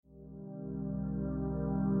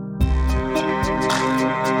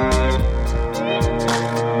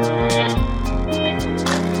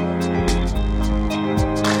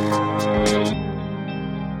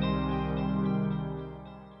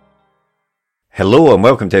Hello and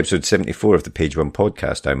welcome to episode 74 of the Page One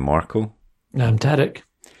podcast. I'm Marco. I'm Tarek.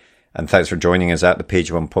 And thanks for joining us at the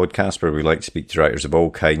Page One podcast, where we like to speak to writers of all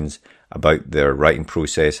kinds about their writing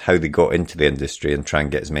process, how they got into the industry, and try and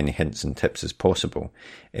get as many hints and tips as possible.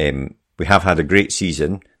 We have had a great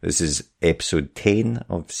season. This is episode 10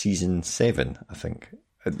 of season 7, I think.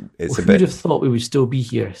 Who'd have thought we would still be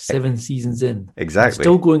here 7 seasons in? Exactly.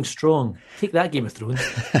 Still going strong. Take that, Game of Thrones.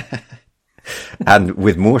 And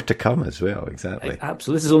with more to come as well, exactly.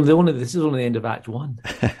 Absolutely. This is only the end of Act 1.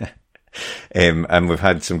 And we've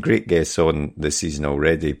had some great guests on this season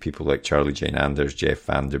already, people like Charlie Jane Anders, Jeff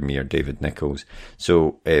Vandermeer, David Nichols.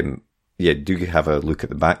 So, do have a look at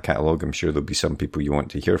the back catalogue. I'm sure there'll be some people you want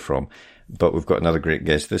to hear from. But we've got another great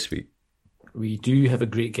guest this week. We do have a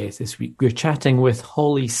great guest this week. We're chatting with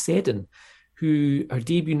Holly Seddon, who her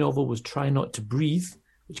debut novel was Try Not to Breathe,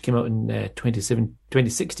 which came out in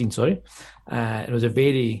 2016. It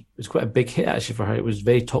was quite a big hit actually for her. It was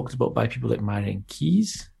very talked about by people like Marion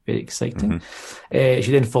Keyes. Very exciting. Mm-hmm.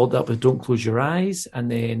 She then followed up with Don't Close Your Eyes and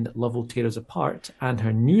then Love Will Tear Us Apart. And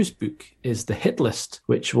her newest book is The Hit List,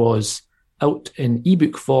 which was out in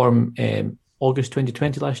ebook form August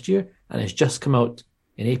 2020 last year, and it's just come out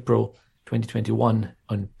in April 2021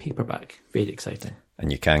 on paperback. Very exciting.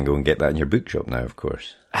 And you can go and get that in your bookshop now, of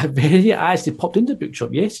course. I actually popped into the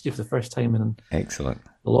bookshop yesterday for the first time in Excellent.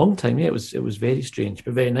 a long time. Yeah, it was very strange,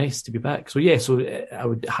 but very nice to be back. So I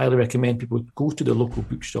would highly recommend people go to the local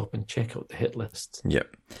bookshop and check out The Hit List.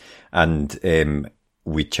 Yep. And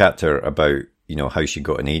we chat to her about, how she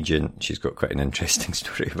got an agent. She's got quite an interesting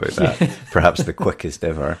story about that. Perhaps the quickest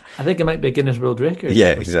ever. I think it might be a Guinness World Record.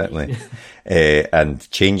 Yeah, exactly. And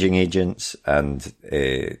changing agents, and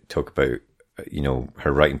talk about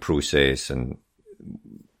her writing process and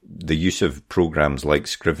the use of programs like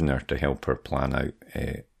Scrivener to help her plan out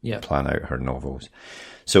her novels.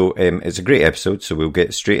 So it's a great episode. So we'll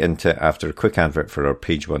get straight into it after a quick advert for our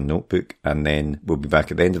Page One notebook, and then we'll be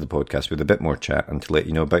back at the end of the podcast with a bit more chat and to let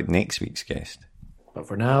you know about next week's guest. But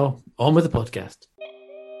for now, on with the podcast.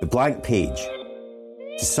 The blank page.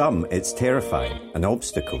 To some, it's terrifying, an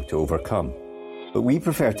obstacle to overcome. But we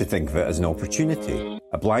prefer to think of it as an opportunity,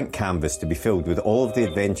 a blank canvas to be filled with all of the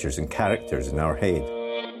adventures and characters in our head.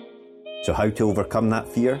 So how to overcome that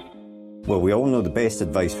fear? Well, we all know the best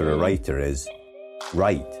advice for a writer is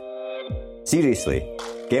write. Seriously,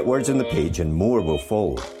 get words on the page and more will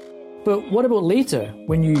follow. But what about later,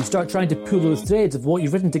 when you start trying to pull those threads of what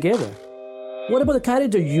you've written together? What about the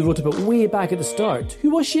character you wrote about way back at the start?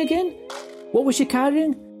 Who was she again? What was she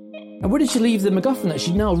carrying? And where did she leave the MacGuffin that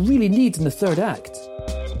she now really needs in the third act?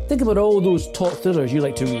 Think about all those top thrillers you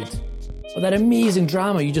like to read, or that amazing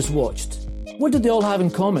drama you just watched. What did they all have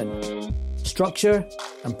in common? Structure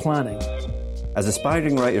and planning. As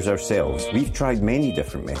aspiring writers ourselves, we've tried many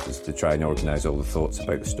different methods to try and organise all the thoughts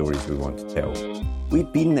about the stories we want to tell.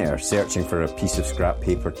 We've been there searching for a piece of scrap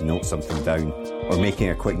paper to note something down, or making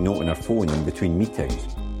a quick note on our phone in between meetings.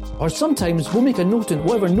 Or sometimes we'll make a note in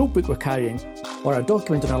whatever notebook we're carrying, or a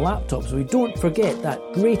document on our laptop so we don't forget that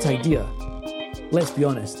great idea. Let's be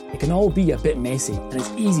honest, it can all be a bit messy and it's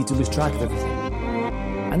easy to lose track of everything.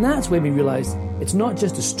 And that's when we realise it's not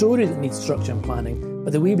just the story that needs structure and planning,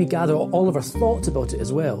 but the way we gather all of our thoughts about it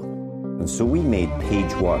as well. And so we made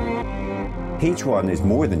Page One. Page One is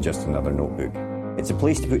more than just another notebook. It's a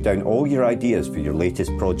place to put down all your ideas for your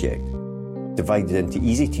latest project, divided into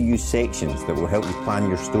easy-to-use sections that will help you plan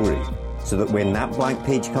your story, so that when that blank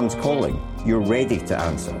page comes calling, you're ready to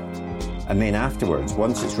answer. And then afterwards,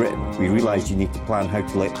 once it's written, we realised you need to plan how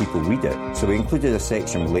to let people read it, so we included a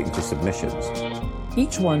section relating to submissions.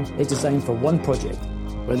 Each one is designed for one project,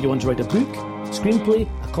 whether you want to write a book, screenplay,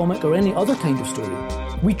 a comic, or any other kind of story.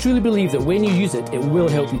 We truly believe that when you use it, it will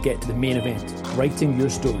help you get to the main event, writing your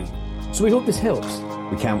story. So we hope this helps.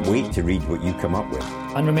 We can't wait to read what you come up with.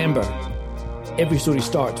 And remember, every story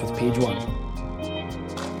starts with Page One.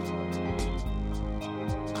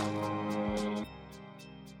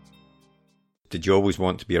 Did you always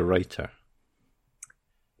want to be a writer?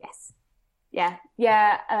 Yes.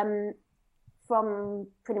 Yeah. From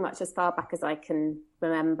pretty much as far back as I can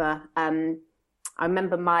remember. I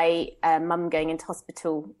remember my mum going into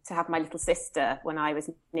hospital to have my little sister when I was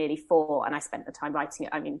nearly 4, and I spent the time writing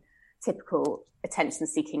it. I mean, typical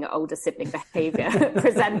attention-seeking older sibling behaviour.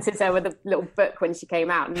 Presented her with a little book when she came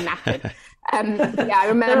out, knackered. I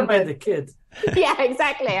remember the kid. Yeah,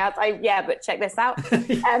 exactly. I was like, yeah, but check this out. So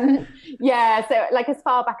like as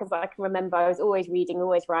far back as I can remember, I was always reading,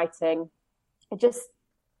 always writing.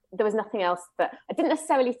 there was nothing else that I didn't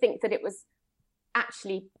necessarily think that it was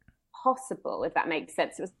actually possible, if that makes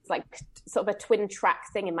sense. It was like sort of a twin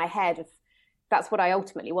track thing in my head of that's what I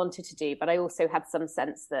ultimately wanted to do, but I also had some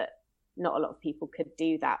sense that not a lot of people could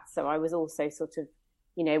do that. So I was also sort of,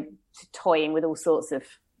 toying with all sorts of,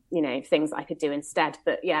 things I could do instead.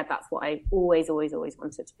 But yeah, that's what I always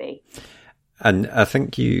wanted to be. And I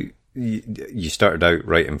think you started out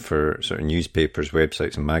writing for sort of newspapers,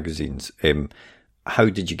 websites and magazines. How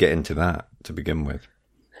did you get into that to begin with?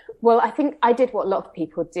 Well, I think I did what a lot of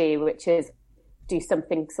people do, which is do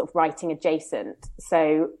something sort of writing adjacent.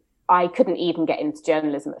 So I couldn't even get into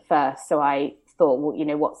journalism at first. So I thought,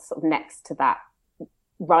 well, what's sort of next to that,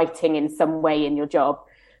 writing in some way in your job.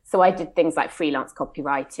 So I did things like freelance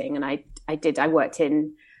copywriting, and I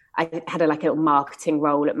had a little marketing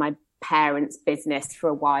role at my parents' business for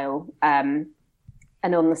a while. And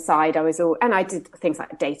on the side, I did things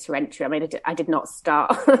like data entry. I mean, I did not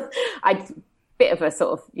start, bit of a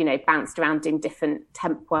sort of, bounced around doing different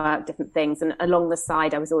temp work, different things. And along the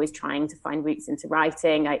side, I was always trying to find routes into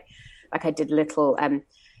writing. I did a little,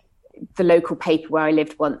 the local paper where I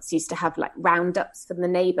lived once used to have like roundups from the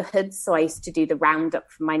neighbourhood. So I used to do the roundup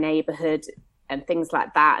from my neighbourhood and things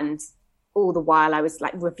like that. And all the while I was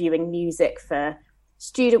like reviewing music for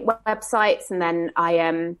student websites. And then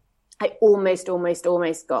I almost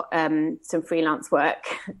got some freelance work,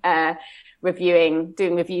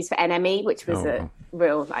 doing reviews for NME, which was a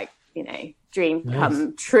real dream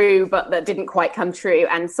come true, but that didn't quite come true.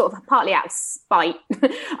 And sort of partly out of spite,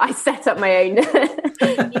 I set up my own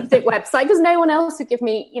music website because no one else would give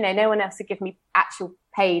me actual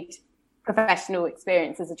paid professional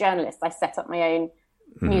experience as a journalist. I set up my own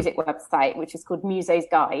music website, which is called Muso's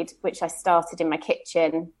Guide, which I started in my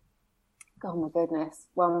kitchen. Oh my goodness.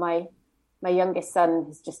 Well, my youngest son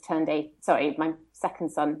has just turned my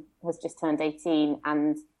second son has just turned 18,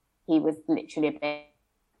 and he was literally a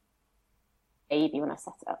baby when I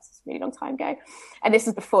set it up. So it's a really long time ago. And this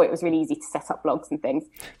was before it was really easy to set up blogs and things.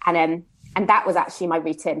 And that was actually my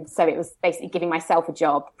routine. So it was basically giving myself a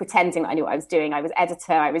job, pretending that I knew what I was doing. I was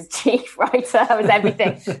editor, I was chief writer, I was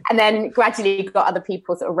everything. And then gradually got other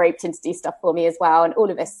people sort of roped in to do stuff for me as well. And all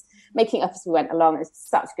of this, making it up as we went along, it was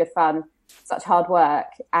such good fun, such hard work.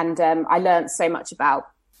 And I learned so much about,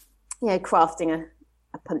 crafting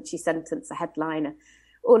a punchy sentence, a headline,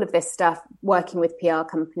 all of this stuff, working with PR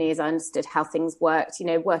companies. I understood how things worked,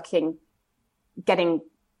 getting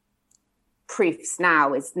proofs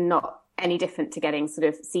now is not any different to getting sort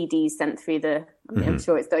of CDs sent through I'm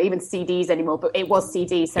sure it's not even CDs anymore, but it was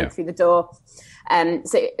CDs sent through the door. So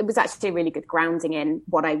it was actually a really good grounding in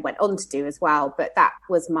what I went on to do as well. But that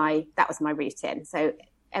was my routine. So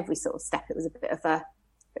every sort of step, it was a bit of a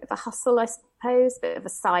hustle, I suppose, a bit of a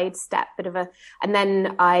side step, and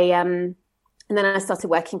then I started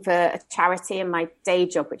working for a charity in my day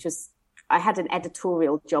job, which was, I had an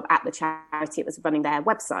editorial job at the charity. It was running their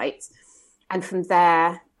website. And from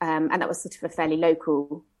there, and that was sort of a fairly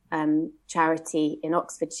local charity in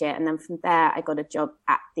Oxfordshire. And then from there, I got a job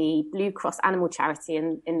at the Blue Cross Animal Charity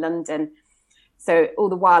in London. So all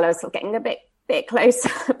the while I was sort of getting a bit closer.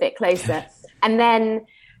 And then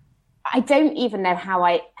I don't even know how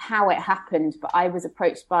it happened, but I was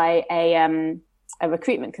approached by a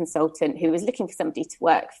recruitment consultant who was looking for somebody to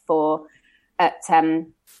work for at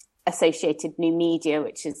Associated New Media,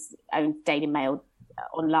 which is Daily Mail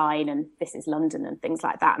online and This Is London and things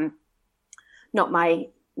like that. And not my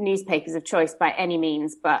newspapers of choice by any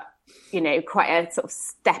means, but, quite a sort of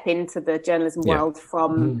step into the journalism world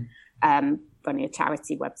from running a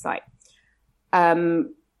charity website. And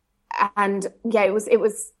it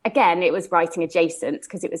was writing adjacent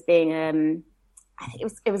because it was being, I think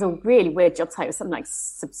it was a really weird job title, something like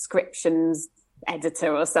subscriptions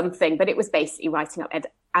editor or something, but it was basically writing up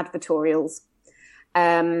advertorials.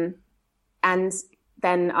 And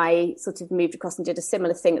then I sort of moved across and did a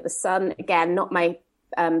similar thing at The Sun. Again, not my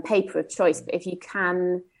paper of choice, but if you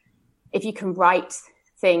can write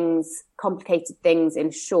things, complicated things in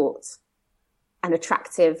short and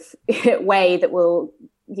attractive way that will,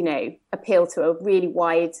 appeal to a really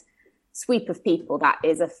wide sweep of people, that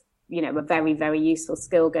is a very, very useful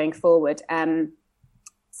skill going forward.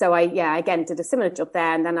 So I again did a similar job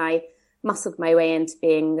there, and then I muscled my way into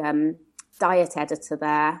being diet editor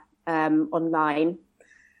there online,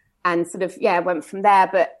 and sort of went from there.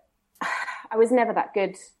 But I was never that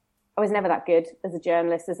good. I was never that good as a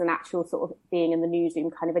journalist, as an actual sort of being in the newsroom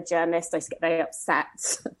kind of a journalist. I used to get very upset,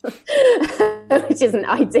 which isn't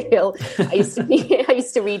ideal. I used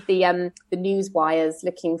to read the news wires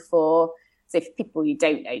looking for. So if people you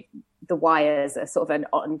don't know The Wire as a sort of an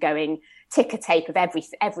ongoing ticker tape of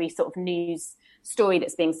every sort of news story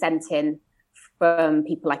that's being sent in from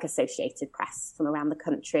people like Associated Press from around the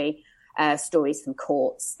country, stories from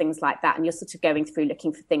courts, things like that. And you're sort of going through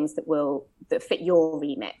looking for things that fit your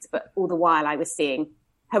remit. But all the while I was seeing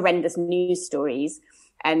horrendous news stories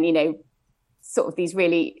and, sort of these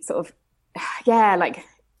really sort of, like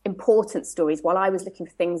important stories while I was looking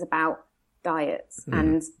for things about diets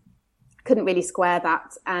and couldn't really square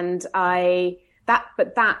that. And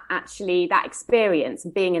that experience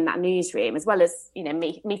and being in that newsroom, as well as,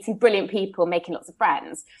 meeting brilliant people, making lots of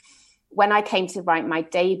friends. When I came to write my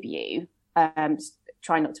debut,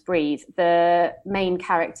 Try Not to Breathe, the main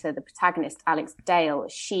character, the protagonist, Alex Dale,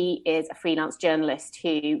 she is a freelance journalist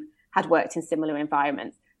who had worked in similar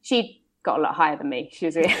environments. She got a lot higher than me.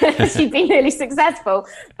 She'd been really successful,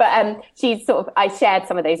 but I shared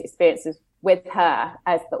some of those experiences with her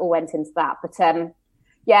as that all went into that. But I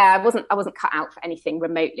wasn't cut out for anything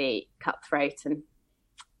remotely cutthroat, and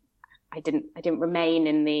I didn't remain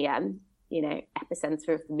in the epicenter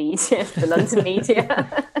of the media, the London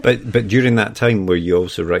media. But during that time, were you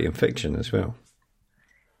also writing fiction as well?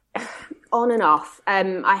 On and off.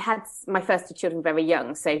 I had my first two children very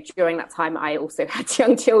young, so during that time I also had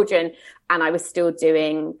young children, and I was still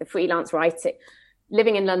doing the freelance writing.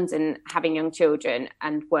 Living in London, having young children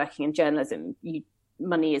and working in journalism,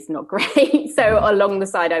 money is not great. So along the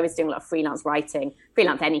side, I was doing a lot of freelance writing,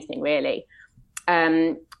 freelance anything really.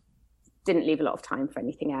 Didn't leave a lot of time for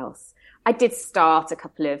anything else. I did start a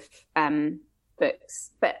couple of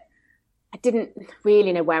books, but I didn't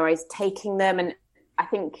really know where I was taking them. And I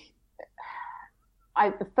think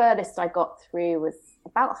the furthest I got through was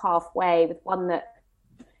about halfway with one that,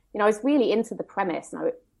 I was really into the premise,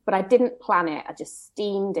 but I didn't plan it. I just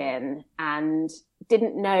steamed in and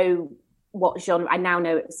didn't know what genre. I now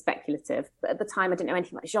know it was speculative, but at the time I didn't know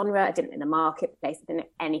anything about genre. I didn't know the marketplace. I didn't know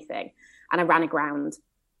anything. And I ran aground.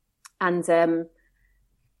 And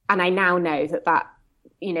I now know that,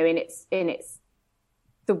 in its,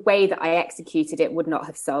 the way that I executed it would not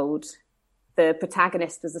have sold. The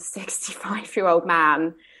protagonist was a 65-year-old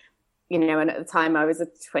man, and at the time I was a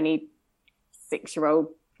 26-year-old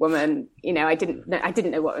woman. I didn't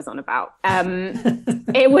know what I was on about.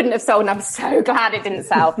 It wouldn't have sold, and I'm so glad it didn't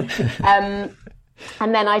sell. And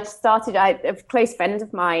then a close friend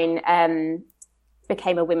of mine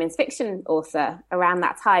became a women's fiction author around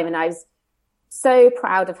that time, and I was so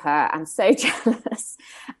proud of her and so jealous.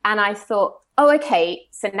 And I thought, oh, okay,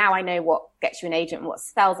 so now I know what gets you an agent and what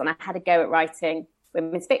sells. And I had a go at writing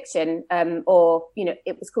women's fiction, or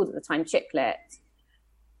it was called at the time chick lit.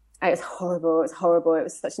 It was horrible. It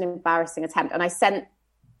was such an embarrassing attempt. And I sent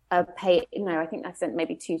I think I sent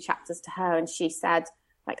maybe 2 chapters to her, and she said,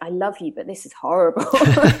 I love you, but this is horrible.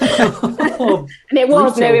 And it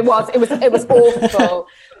was awful. So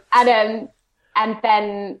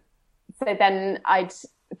then I'd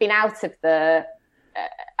been out of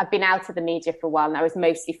the media for a while, and I was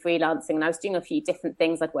mostly freelancing, and I was doing a few different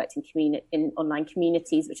things. I'd worked in online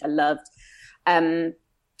communities, which I loved. And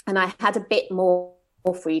I had a bit more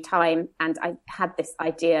free time, and I had this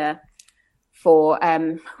idea for,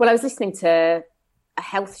 I was listening to a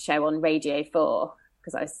health show on Radio 4,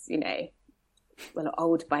 because I was,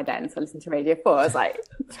 old by then, so I listened to Radio 4. I was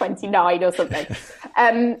 29 or something.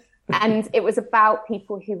 And it was about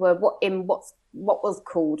people who were what was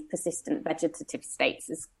called persistent vegetative states.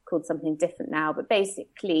 It's called something different now, but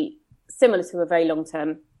basically similar to a very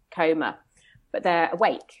long-term coma, but they're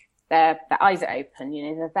awake. Their eyes are open,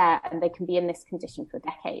 they're there, and they can be in this condition for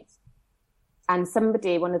decades. And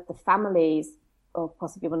one of the families, or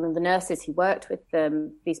possibly one of the nurses who worked with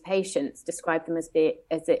these patients, described them as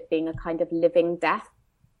it being a kind of living death.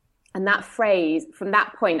 And that phrase, from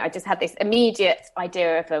that point, I just had this immediate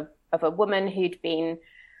idea of a woman who'd been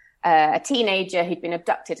a teenager, who'd been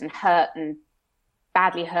abducted and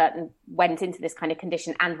badly hurt, and went into this kind of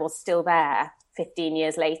condition and was still there 15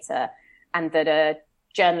 years later. And that a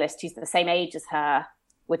journalist who's the same age as her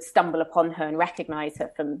would stumble upon her and recognize her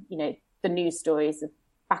from, the news stories of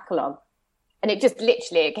Bacalog. And it just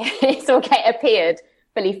literally appeared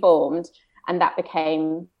fully formed. And that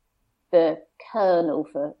became the kernel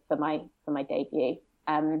for my debut.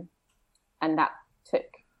 And that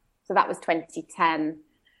was 2010.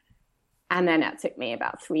 And then it took me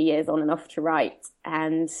about 3 years on and off to write.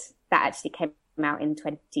 And that actually came out in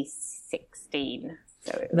 2016.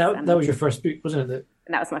 So that was your first book, wasn't it?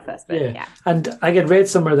 And that was my first book, yeah. And I had read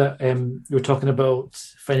somewhere that you were talking about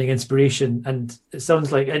finding inspiration. And it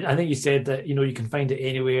sounds like, I think you said that, you can find it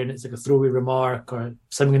anywhere, and it's like a throwaway remark or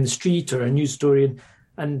something in the street or a news story.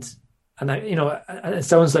 And And it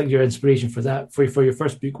sounds like your inspiration for that, for your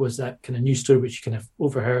first book, was that kind of news story which you kind of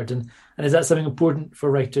overheard. And is that something important for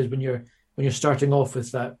writers when you're starting off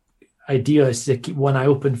with that idea, is to keep one eye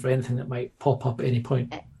open for anything that might pop up at any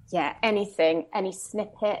point? Yeah, anything, any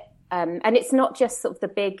snippet. And it's not just sort of the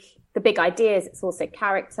big ideas, it's also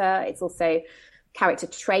character, it's also character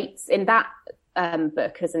traits. In that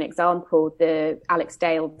book, as an example, the Alex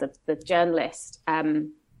Dale, the journalist,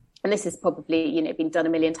 and this is probably, been done a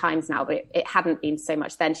million times now, but it hadn't been so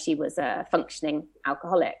much then. She was a functioning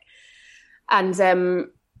alcoholic. And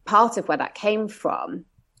part of where that came from,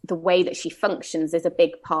 the way that she functions, is a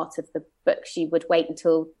big part of the book. She would wait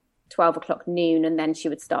until 12 o'clock noon and then she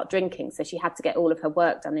would start drinking. So she had to get all of her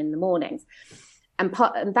work done in the mornings. And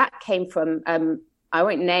that came from, I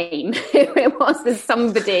won't name who it was. There's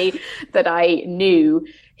somebody that I knew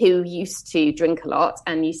who used to drink a lot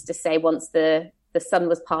and used to say once the sun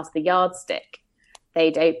was past the yardstick,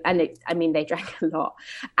 they drank a lot.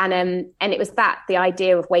 And it was the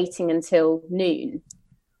idea of waiting until noon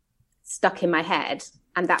stuck in my head.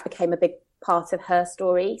 And that became a big part of her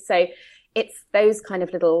story. So it's those kind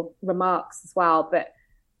of little remarks as well. But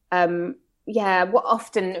what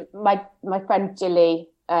often my friend Gillian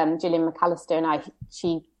McAllister and I,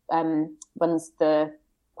 she runs the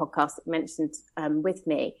podcast that you mentioned with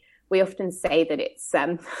me. We often say that it's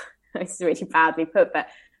it's really badly put, but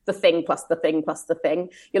the thing plus the thing plus the thing.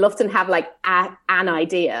 You'll often have like an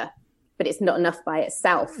idea, but it's not enough by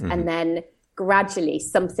itself. Mm-hmm. And then gradually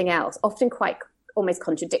something else, often quite almost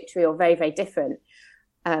contradictory or very, very different,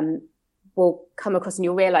 will come across, and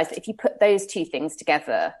you'll realize that if you put those two things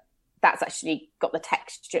together, that's actually got the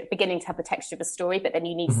texture, beginning to have the texture of a story, but then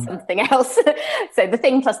you need mm-hmm. something else. So the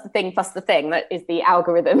thing plus the thing plus the thing, that is the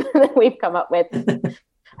algorithm that we've come up with.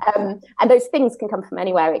 And those things can come from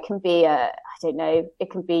anywhere. It can be it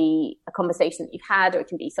can be a conversation that you've had, or it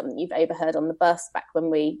can be something you've overheard on the bus back when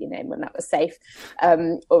when that was safe,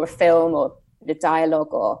 or a film, or a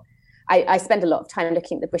dialogue. Or I spend a lot of time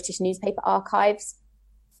looking at the British newspaper archives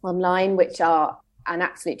online, which are an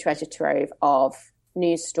absolute treasure trove of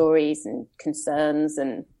news stories and concerns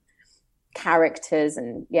and characters.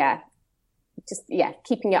 And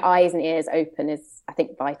keeping your eyes and ears open is, I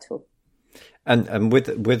think, vital. And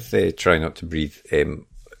with Try Not to Breathe,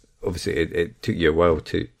 obviously it took you a while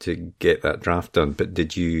to get that draft done, but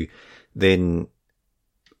did you then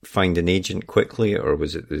find an agent quickly, or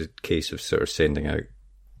was it the case of sort of sending out,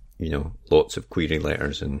 lots of query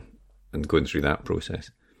letters and going through that process?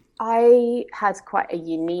 I had quite a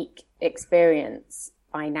unique experience,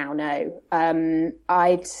 I now know.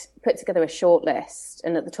 I'd put together a shortlist,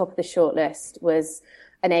 and at the top of the shortlist was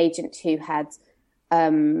an agent who had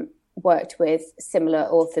worked with similar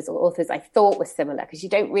authors, or authors I thought were similar, because you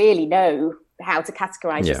don't really know how to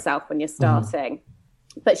categorize yourself when you're starting.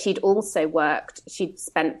 Mm-hmm. But she'd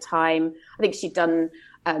spent time, I think she'd done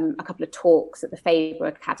a couple of talks at the Faber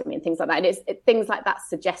Academy and things like that. And things like that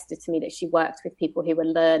suggested to me that she worked with people who were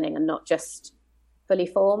learning and not just fully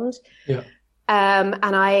formed. Yeah. And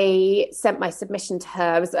I sent my submission to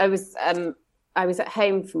her. I was at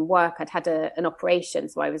home from work. I'd had an operation,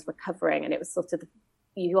 so I was recovering, and it was sort of,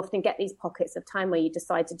 you often get these pockets of time where you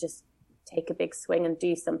decide to just take a big swing and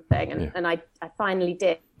do something. And I finally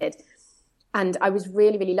did. And I was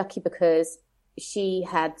really, really lucky because she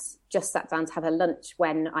had just sat down to have her lunch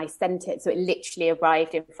when I sent it. So it literally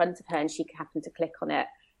arrived in front of her and she happened to click on it.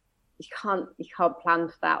 You can't plan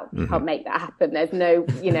for that. You can't make that happen. There's no,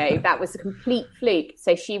 that was a complete fluke.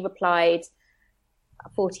 So she replied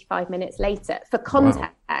 45 minutes later. For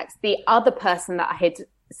context, the other person that I had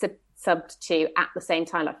subbed to at the same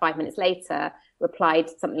time, like 5 minutes later, replied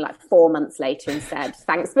something like 4 months later and said,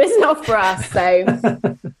 thanks, but it's not for us. So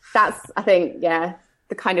that's, I think,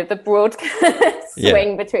 the kind of the broad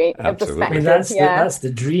swing between of the spectrum. I mean, that's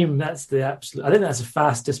the dream. That's the absolute. I think that's the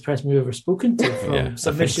fastest person we've ever spoken to from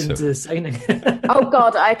submission to signing. Oh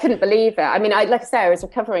God, I couldn't believe it. I mean, I was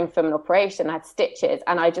recovering from an operation. I had stitches,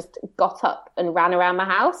 and I just got up and ran around my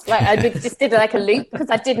house. Like I just did like a loop, because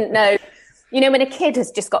I didn't know. When a kid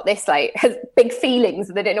has just got this, has big feelings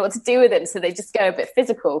and they don't know what to do with it, so they just go a bit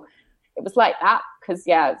physical. It was like that, because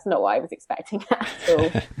it's not what I was expecting at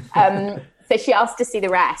all. So she asked to see the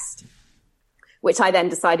rest, which I then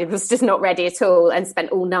decided was just not ready at all, and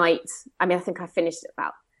spent all night. I mean, I think I finished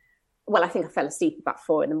I fell asleep about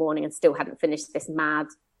 4 a.m. and still hadn't finished this mad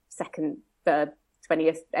second, third,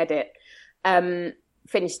 20th edit.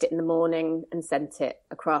 Finished it in the morning and sent it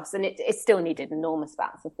across, and it still needed enormous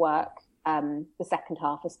amounts of work. The second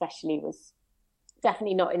half especially was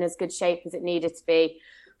definitely not in as good shape as it needed to be.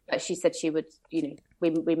 But she said she would,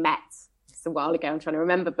 we met, it's a while ago, I'm trying to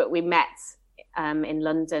remember, but we met in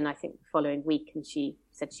London, I think the following week, and she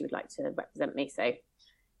said she would like to represent me. So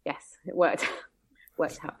yes, it worked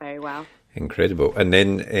out very well. Incredible. And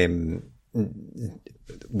then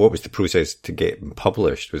what was the process to get them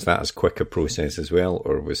published? Was that as quick a process as well,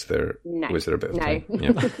 or was there a bit of time?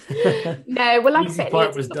 Yeah. No, well, like I said,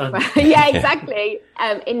 part was done. Yeah, exactly.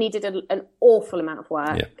 It needed an awful amount of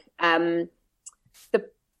work. Yeah.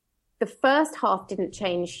 The first half didn't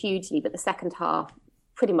change hugely, but the second half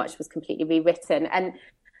pretty much was completely rewritten. And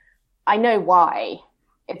I know why.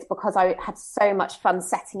 It's because I had so much fun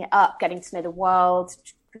setting it up, getting to know the world,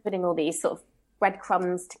 putting all these sort of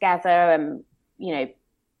breadcrumbs together and,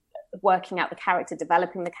 working out the character,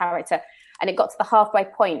 developing the character. And it got to the halfway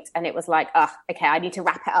point and it was like, okay, I need to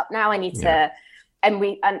wrap it up now. I need to,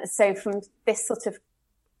 and so from this sort of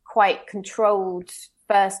quite controlled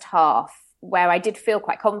first half where I did feel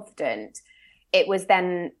quite confident, it was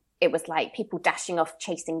like people dashing off,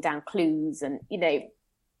 chasing down clues. And,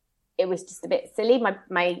 it was just a bit silly.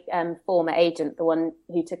 My former agent, the one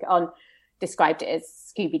who took it on, described it as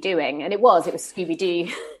Scooby-Dooing, and it was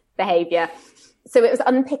Scooby-Doo behavior. So it was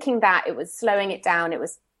unpicking that, it was slowing it down, it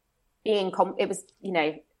was being,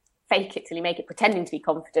 fake it till you make it, pretending to be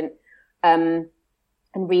confident,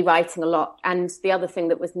 and rewriting a lot. And the other thing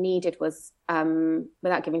that was needed was,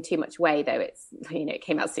 without giving too much away, though it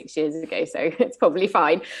came out 6 years ago, so it's probably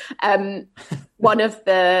fine. One of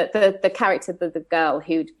the character, the girl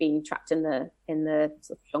who'd been trapped in the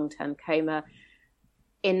sort of long-term coma,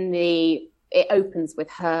 it opens with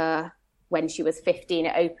her when she was 15.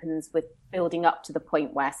 It opens with building up to the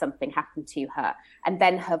point where something happened to her, and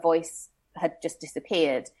then her voice had just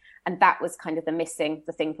disappeared. And that was kind of the missing,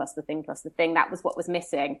 the thing plus the thing plus the thing. That was what was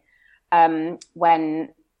missing when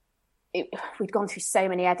we'd gone through so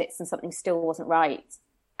many edits and something still wasn't right.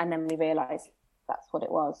 And then we realised that's what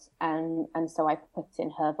it was. And so I put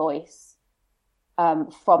in her voice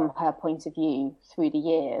from her point of view through the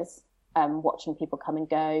years, watching people come and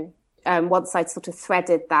go. Once I'd sort of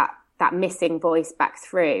threaded that missing voice back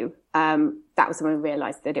through, that was when we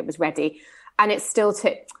realised that it was ready. And it still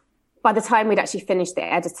took... By the time we'd actually finished the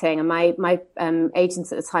editing, and my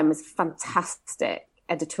agent at the time was fantastic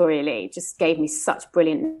editorially, just gave me such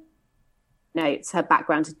brilliant notes. Her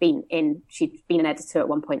background she'd been an editor at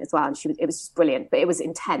one point as well, and it was just brilliant, but it was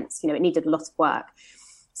intense. It needed a lot of work.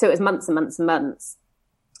 So it was months and months and months.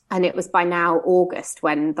 And it was by now August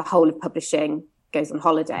when the whole of publishing goes on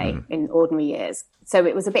holiday in ordinary years. So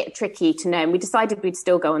it was a bit tricky to know. And we decided we'd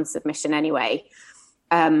still go on submission anyway.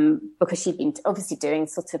 Because she'd been obviously doing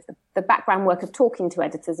sort of the background work of talking to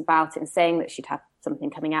editors about it and saying that she'd have something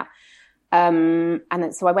coming out. And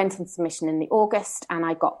then, so I went on submission in the August and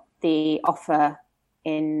I got the offer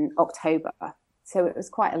in October. So it was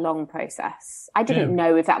quite a long process. I didn't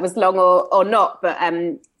know if that was long or not, but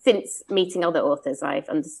since meeting other authors, I've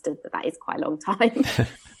understood that is quite a long time.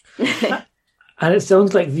 And it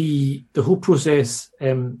sounds like the whole process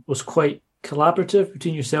was quite collaborative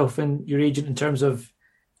between yourself and your agent in terms of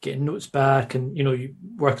getting notes back, and you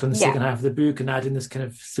worked on the second half of the book and adding this kind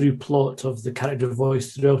of through plot of the character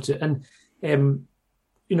voice throughout it. And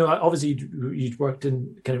obviously you'd worked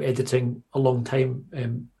in kind of editing a long time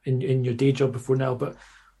in your day job before now, but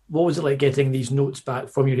what was it like getting these notes back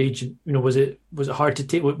from your agent? Was it hard to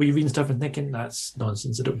take? Were you reading stuff and thinking that's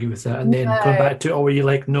nonsense, I don't agree with that, and then come back to it, or were you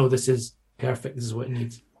like, no, this is perfect, this is what it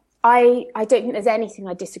needs? I don't think there's anything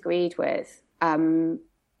I disagreed with.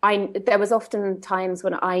 There was often times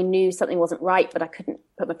when I knew something wasn't right, but I couldn't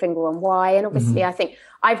put my finger on why. And obviously, I think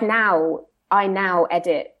I now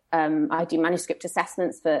edit. I do manuscript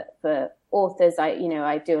assessments for authors.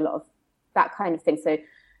 I do a lot of that kind of thing. So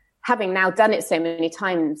having now done it so many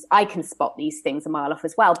times, I can spot these things a mile off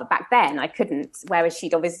as well. But back then I couldn't, whereas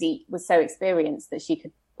she'd obviously was so experienced that she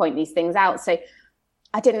could point these things out. So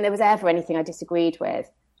I didn't think there was ever anything I disagreed with.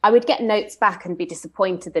 I would get notes back and be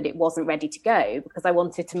disappointed that it wasn't ready to go because I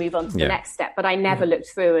wanted to move on to the next step. But I never looked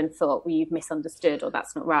through and thought, well, you've misunderstood or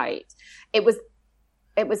that's not right. It was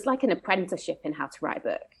like an apprenticeship in how to write a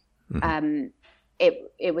book.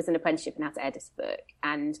 It was an apprenticeship in how to edit a book.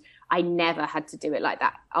 And I never had to do it like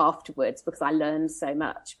that afterwards because I learned so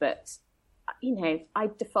much. But, I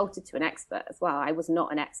defaulted to an expert as well. I was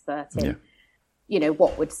not an expert in...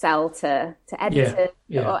 what would sell to editors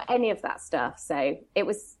or any of that stuff. So it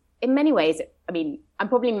was, in many ways, I'm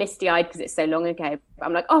probably misty-eyed because it's so long ago. But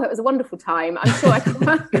I'm like, oh, it was a wonderful time. I'm sure I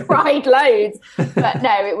cried loads. But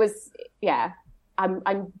no, it was,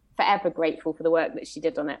 I'm forever grateful for the work that she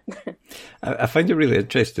did on it. I find it really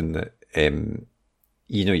interesting that,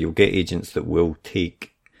 you'll get agents that will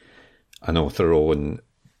take an author on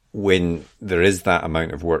when there is that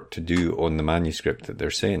amount of work to do on the manuscript that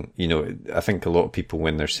they're saying. You know, I think a lot of people,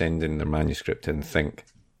 when they're sending their manuscript in, think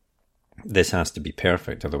this has to be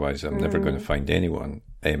perfect, otherwise I'm never going to find anyone.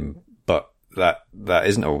 But that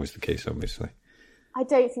isn't always the case, obviously. I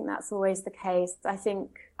don't think that's always the case. I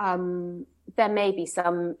think there may be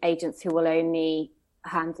some agents who will only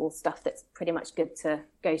handle stuff that's pretty much good to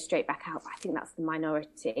go straight back out. But I think that's the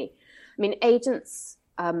minority. I mean, agents,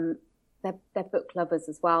 they're book lovers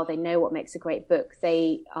as well. They know what makes a great book.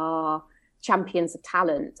 They are champions of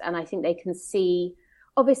talent. And I think they can see,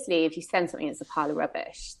 obviously, if you send something that's a pile of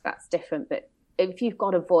rubbish, that's different. But if you've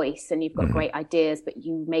got a voice and you've got great ideas, but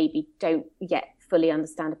you maybe don't yet fully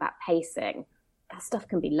understand about pacing, that stuff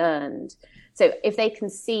can be learned. So if they can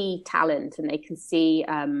see talent and they can see,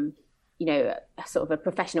 a sort of a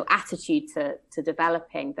professional attitude to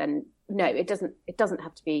developing, then no, it doesn't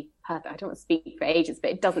have to be perfect. I don't want to speak for agents,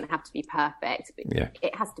 but it doesn't have to be perfect.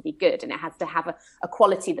 It has to be good, and it has to have a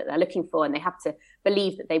quality that they're looking for, and they have to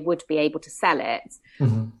believe that they would be able to sell it.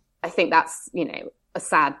 I think that's, a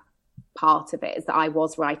sad part of it, is that I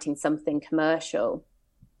was writing something commercial.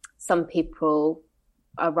 Some people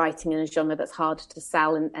are writing in a genre that's harder to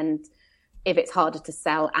sell, and if it's harder to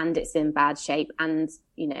sell and it's in bad shape, and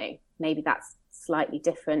maybe that's slightly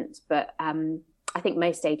different, but I think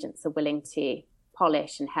most agents are willing to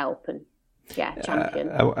polish and help and champion.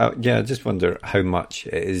 I just wonder how much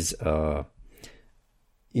it is what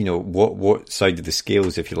side of the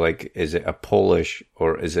scales, if you like. Is it a polish,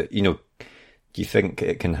 or is it, do you think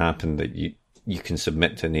it can happen that you can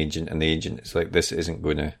submit to an agent and the agent is like, this isn't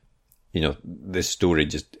going to, this story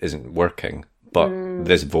just isn't working, but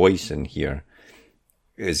this voice in here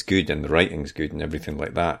is good and the writing's good and everything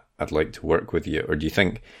like that, I'd like to work with you? Or do you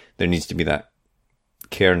think there needs to be that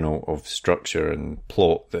kernel of structure and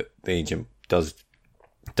plot that the agent does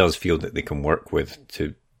feel that they can work with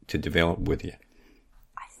to develop with you?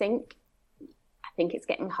 I think it's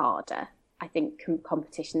getting harder. I think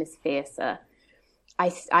competition is fiercer.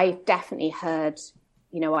 I've definitely heard,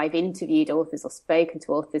 I've interviewed authors or spoken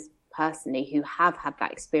to authors personally who have had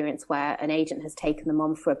that experience where an agent has taken them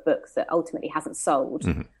on for a book that ultimately hasn't sold,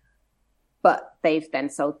 but they've then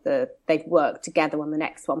they've worked together on the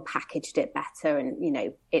next one, packaged it better, and,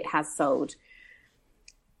 it has sold.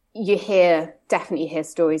 You definitely hear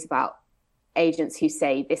stories about agents who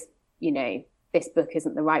say this, this book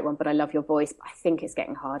isn't the right one, but I love your voice. But I think it's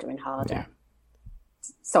getting harder and harder. Yeah.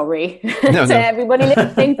 Sorry to everybody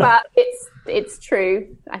listening, but it's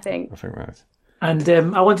true, I think. I think right. And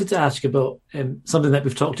I wanted to ask about something that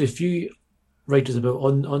we've talked to a few writers about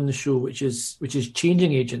on the show, which is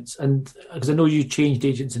changing agents. And because I know you changed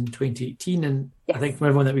agents in 2018, and yes. I think from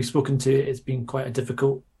everyone that we've spoken to, it's been quite a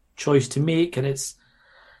difficult choice to make, and it's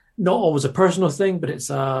not always a personal thing, but it's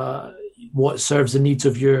what serves the needs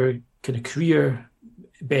of your kind of career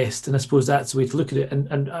best. And I suppose that's the way to look at it.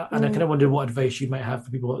 And I kind of wonder what advice you might have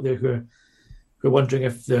for people out there who are wondering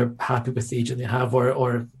if they're happy with the agent they have,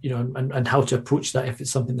 or and how to approach that if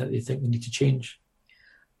it's something that they think they need to change.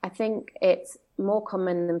 I think it's more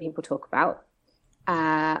common than people talk about.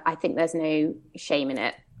 I think there's no shame in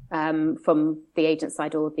it from the agent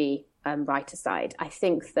side or the writer side. I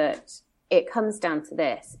think that it comes down to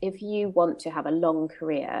this. If you want to have a long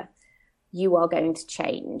career, you are going to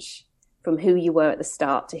change from who you were at the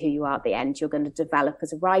start to who you are at the end. You're going to develop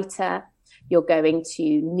as a writer. You're going to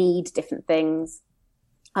need different things.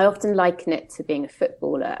 I often liken it to being a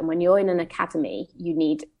footballer. And when you're in an academy, you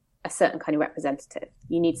need a certain kind of representative.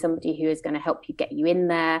 You need somebody who is going to help you get you in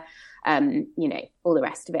there, all the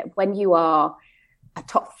rest of it. When you are a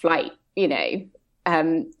top flight,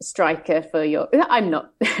 striker for I'm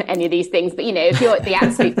not any of these things, but, if you're at the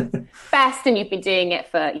absolute best and you've been doing it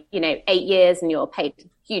for, 8 years and you're paid a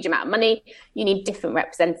huge amount of money, you need different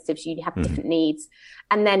representatives. You have different needs.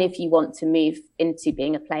 And then if you want to move into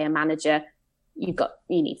being a player manager, you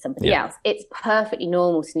need somebody else. It's perfectly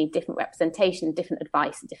normal to need different representation, different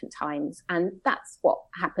advice at different times. And that's what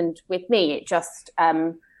happened with me. It just,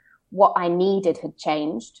 what I needed had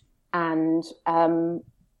changed, and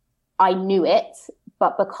I knew it,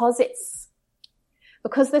 but because it's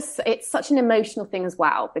such an emotional thing as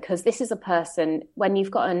well, because this is a person, when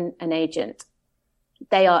you've got an agent,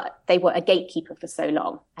 they were a gatekeeper for so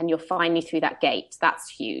long, and you're finally through that gate. That's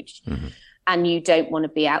huge. Mm-hmm. And you don't want to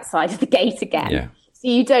be outside of the gate again. Yeah. So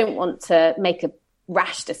you don't want to make a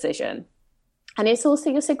rash decision. And it's also,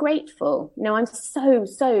 you're so grateful. I'm so,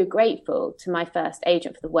 so grateful to my first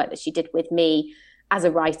agent for the work that she did with me as a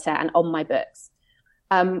writer and on my books.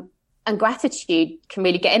 And gratitude can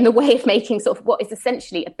really get in the way of making sort of what is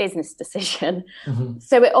essentially a business decision. Mm-hmm.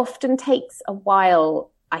 So it often takes a while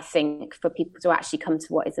I think, for people to actually come to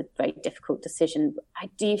what is a very difficult decision. I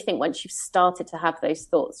do think once you've started to have those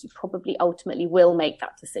thoughts, you probably ultimately will make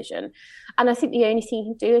that decision. And I think the only thing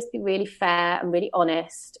you can do is be really fair and really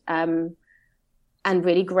honest, and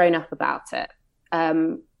really grown up about it.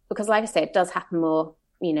 Because like I say, it does happen more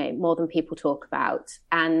than people talk about.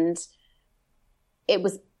 And it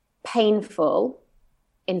was painful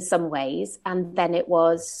in some ways. And then it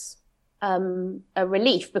was a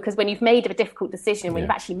relief, because when you've made a difficult decision, when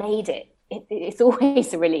you've actually made it, it's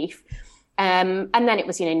always a relief. And then it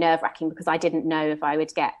was, nerve-wracking, because I didn't know if I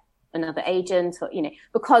would get another agent, or,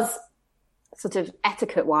 because sort of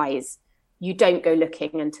etiquette-wise, you don't go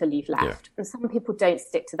looking until you've left. Yeah. And some people don't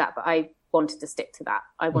stick to that, but I wanted to stick to that.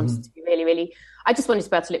 I wanted to be really, really, I just wanted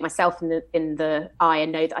to be able to look myself in the eye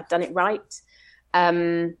and know that I'd done it right.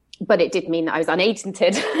 But it did mean that I was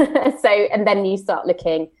unagented. And then you start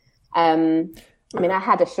looking. I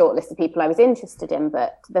had a short list of people I was interested in,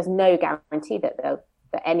 but there's no guarantee that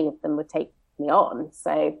any of them would take me on.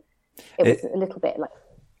 So it was a little bit like.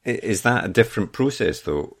 Is that a different process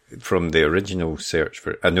though from the original search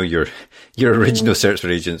for? I know your original search for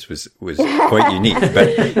agents was quite unique,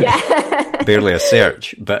 but barely a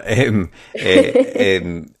search. But is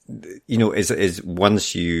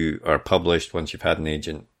once you are published, once you've had an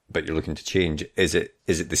agent, but you're looking to change, is it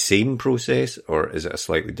the same process, or is it a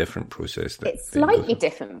slightly different process? It's slightly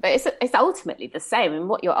different, but it's ultimately the same. And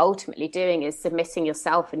what you're ultimately doing is submitting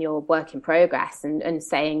yourself and your work in progress and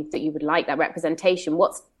saying that you would like that representation.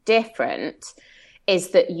 What's different is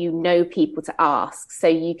that people to ask, so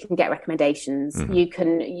you can get recommendations.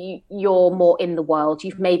 You're more in the world.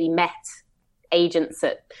 You've maybe met agents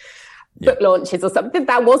at book launches or something.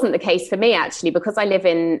 That wasn't the case for me, actually, because I live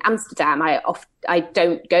in Amsterdam. I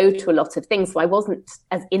don't go to a lot of things, so I wasn't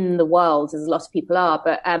as in the world as a lot of people are.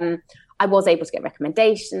 But I was able to get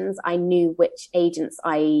recommendations. I knew which agents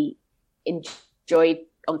I enjoyed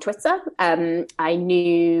on Twitter. I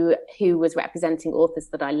knew who was representing authors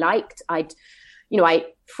that I liked.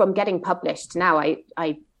 From getting published now, I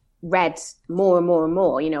read more and more and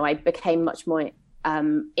more. I became much more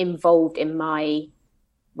involved in my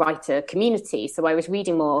writer community. So I was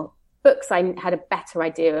reading more books. I had a better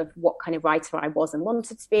idea of what kind of writer I was and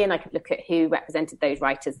wanted to be, and I could look at who represented those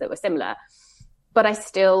writers that were similar. But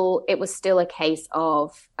it was still a case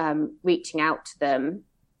of reaching out to them.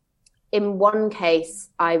 In one case,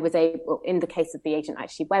 in the case of the agent I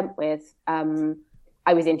actually went with,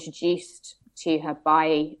 I was introduced to her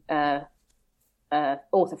by an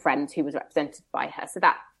author friend who was represented by her. So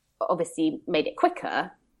that obviously made it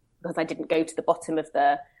quicker, because I didn't go to the bottom of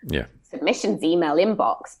the submissions email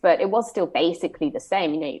inbox, but it was still basically the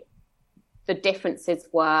same. The differences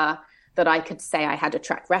were that I could say I had a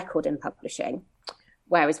track record in publishing,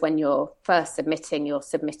 whereas when you're first submitting, you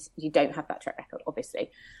don't have that track record,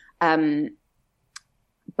 obviously. But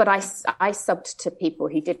I subbed to people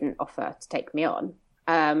who didn't offer to take me on,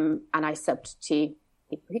 and I subbed to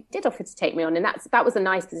people who did offer to take me on, and that was a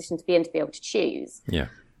nice position to be in, to be able to choose. Yeah.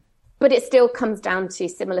 But it still comes down to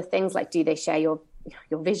similar things, like, do they share your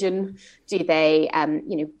vision? Do they,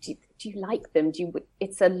 do you like them?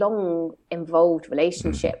 It's a long, involved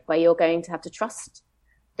relationship where you're going to have to trust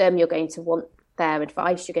them. You're going to want their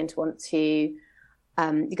advice. You're going to want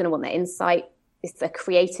their insight. It's a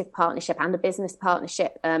creative partnership and a business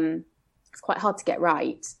partnership. It's quite hard to get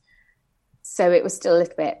right. So it was still a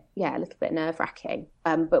little bit nerve-wracking.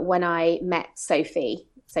 But when I met Sophie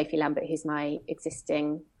Lambert, who's my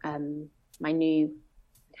existing, my new,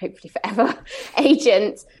 hopefully forever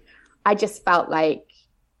agent, I just felt like,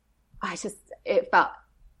 it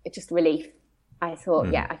just relief. I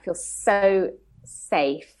thought, I feel so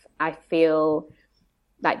safe. I feel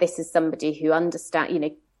like this is somebody who understands,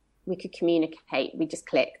 we could communicate, we just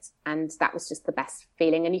clicked, and that was just the best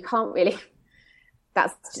feeling. And you can't really,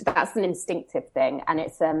 that's an instinctive thing, and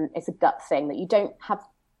it's a gut thing that you don't have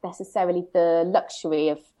necessarily the luxury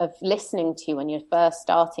of listening to when you're first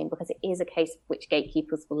starting, because it is a case of which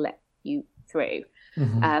gatekeepers will let you through.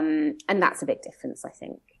 And that's a big difference, I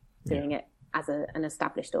think, doing it as an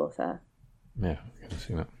established author. Yeah, I can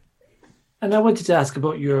see that. And I wanted to ask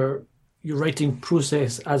about your writing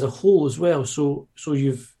process as a whole as well. So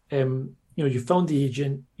you've you found the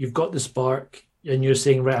agent, you've got the spark, and you're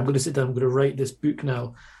saying, right, I'm going to sit down, I'm going to write this book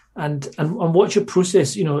now. And what's your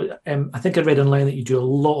process? I think I read online that you do a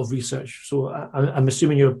lot of research. So I'm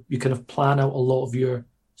assuming you kind of plan out a lot of your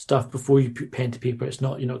stuff before you put pen to paper. It's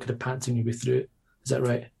not, you're not kind of pantsing your way through it. Is that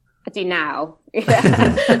right? I do now.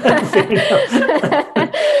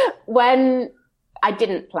 When I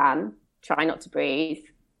didn't plan, Try Not to Breathe,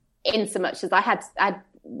 in so much as I had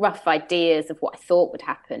rough ideas of what I thought would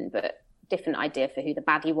happen, but different idea for who the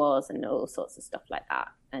baddie was and all sorts of stuff like that,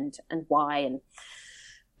 and why,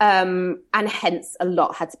 and hence a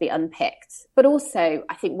lot had to be unpicked. But also,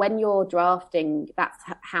 I think when you're drafting, that's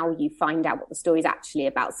how you find out what the story's actually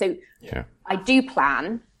about. So I do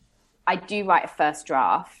write a first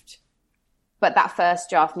draft, but that first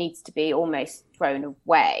draft needs to be almost thrown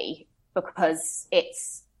away because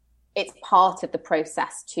it's part of the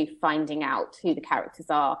process to finding out who the characters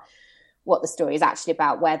are, what the story is actually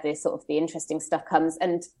about, where the sort of the interesting stuff comes,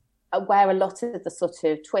 and where a lot of the sort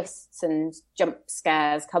of twists and jump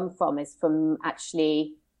scares come from is from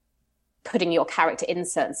actually putting your character in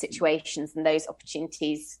certain situations and those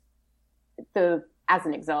opportunities. As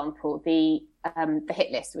an example, the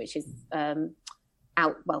hit list, which is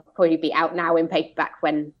out, well, probably be out now in paperback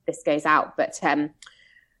when this goes out, but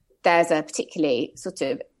there's a particularly sort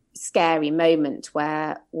of scary moment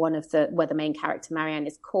where the main character Marianne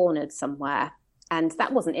is cornered somewhere, and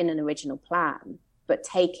that wasn't in an original plan, but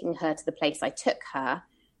taking her to the place I took her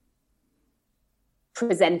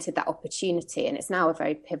presented that opportunity, and it's now a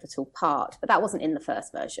very pivotal part. But that wasn't in the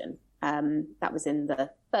first version. That was in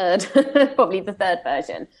the third, probably the third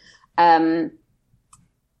version. And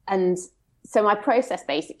so my process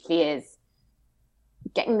basically is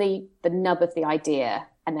getting the nub of the idea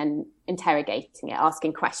and then interrogating it,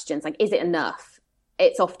 asking questions like, is it enough?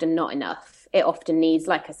 It's often not enough. It often needs,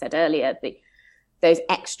 like I said earlier, those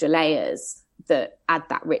extra layers that add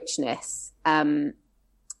that richness. I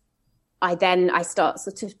start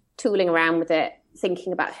sort of tooling around with it,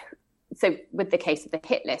 thinking about, so with the case of the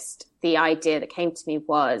hit list, the idea that came to me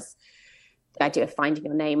was the idea of finding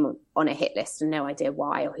your name on a hit list and no idea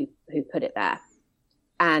why or who put it there.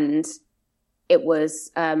 And it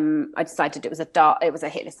was, I decided it was a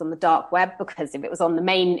hit list on the dark web, because if it was on the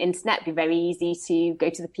main internet, it'd be very easy to go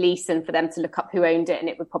to the police and for them to look up who owned it, and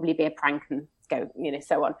it would probably be a prank and go,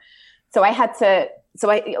 so on. So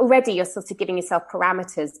already you're sort of giving yourself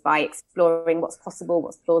parameters by exploring what's possible,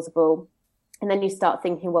 what's plausible. And then you start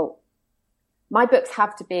thinking, well, my books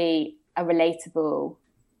have to be a relatable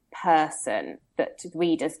person that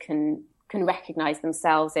readers can recognize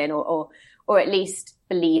themselves in, or at least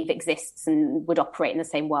believe exists and would operate in the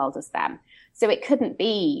same world as them. So it couldn't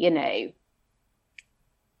be,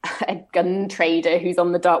 a gun trader who's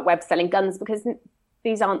on the dark web selling guns, because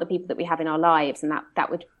these aren't the people that we have in our lives, and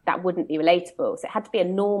that wouldn't be relatable. So it had to be a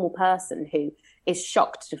normal person who is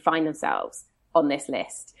shocked to find themselves on this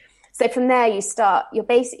list. So from there you're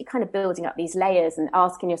basically kind of building up these layers and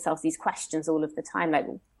asking yourself these questions all of the time, like,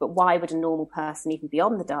 but why would a normal person even be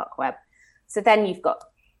on the dark web? So then you've got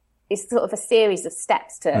it's sort of a series of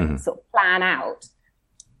steps to sort of plan out.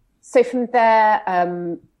 So from there,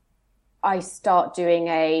 I start doing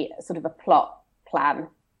a sort of a plot plan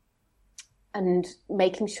and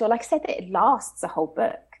making sure, like I said, that it lasts a whole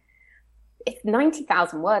book. It's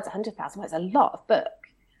 90,000 words, 100,000 words, a lot of book.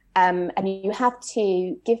 And you have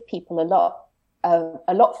to give people a lot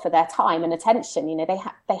for their time and attention.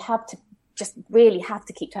 They have to just really have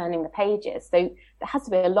to keep turning the pages. So there has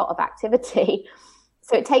to be a lot of activity.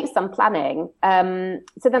 So it takes some planning.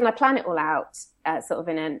 So then I plan it all out sort of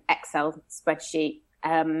in an Excel spreadsheet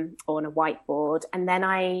or on a whiteboard. And then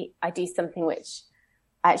I do something which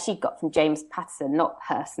I actually got from James Patterson, not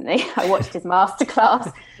personally. I watched his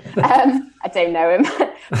masterclass. I don't know him,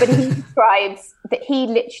 but he describes that he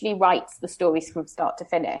literally writes the stories from start to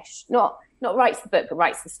finish. Not writes the book, but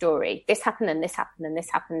writes the story. This happened and this happened and this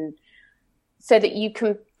happened, so that you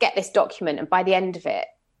can get this document. And by the end of it,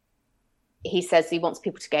 he says he wants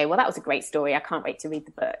people to go, well, that was a great story. I can't wait to read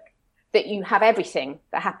the book. That you have everything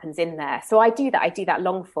that happens in there. So I do that. I do that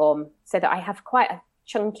long form so that I have quite a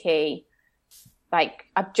chunky, like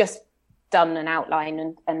I've just done an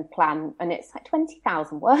outline and plan, and it's like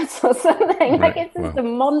 20,000 words or something. Right. Like it's just a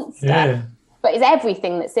monster. Yeah. But it's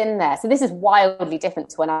everything that's in there. So this is wildly different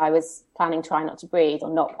to when I was planning Try Not to Breathe,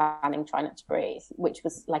 or not planning Try Not to Breathe, which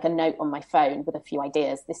was like a note on my phone with a few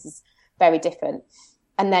ideas. This is very different.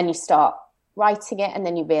 And then you start writing it, and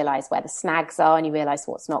then you realize where the snags are, and you realize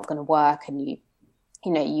what's not going to work. And you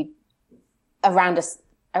around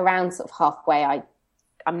sort of halfway, I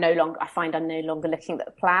find I'm no longer looking at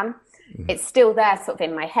the plan. Mm-hmm. It's still there sort of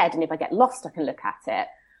in my head. And if I get lost, I can look at it.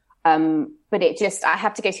 But I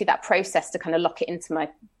have to go through that process to kind of lock it into my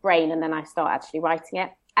brain, and then I start actually writing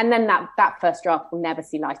it. And then that first draft will never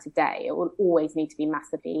see light of day. It will always need to be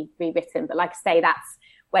massively rewritten. But like I say, that's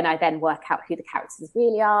when I then work out who the characters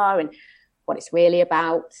really are and what it's really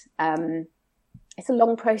about. It's a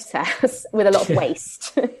long process with a lot of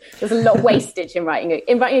waste. There's a lot of wastage in writing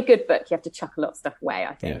a good book. You have to chuck a lot of stuff away,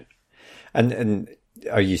 I think. Yeah. And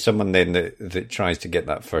are you someone then that tries to get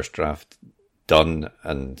that first draft done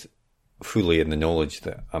and fully in the knowledge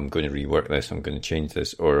that I'm going to rework this, I'm going to change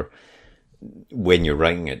this? Or when you're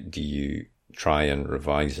writing it, do you try and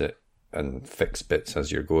revise it and fix bits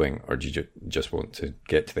as you're going, or do you just want to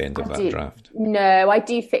get to the end of that draft? No, I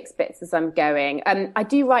do fix bits as I'm going. I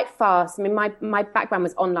do write fast. I mean, my background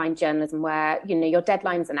was online journalism, where your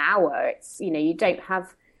deadline's an hour. It's you don't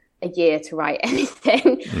have a year to write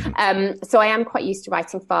anything. Mm-hmm. So I am quite used to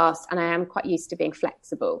writing fast, and I am quite used to being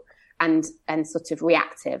flexible and sort of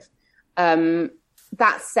reactive.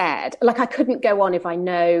 That said, I couldn't go on if I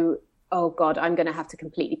know, oh God, I'm going to have to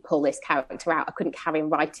completely pull this character out. I couldn't carry on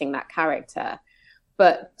writing that character.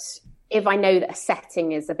 But if I know that a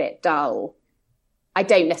setting is a bit dull, I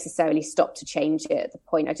don't necessarily stop to change it at the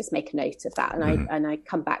point. I just make a note of that, and I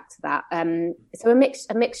come back to that. So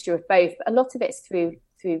a mixture of both. But a lot of it's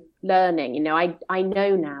through learning. I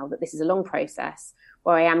know now that this is a long process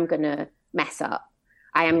where I am going to mess up.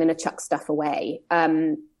 I am going to chuck stuff away.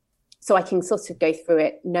 So I can sort of go through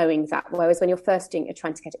it knowing that. Whereas when you're first doing it, you're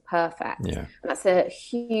trying to get it perfect. Yeah. And that's a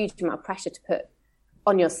huge amount of pressure to put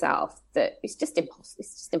on yourself, that it's just impossible.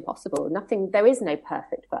 It's just impossible. There is no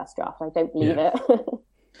perfect first draft. I don't believe it.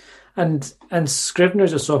 And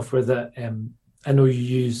Scrivener's a software that I know you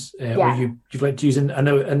use, or you've liked to use, and I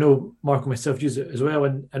know Mark and myself use it as well,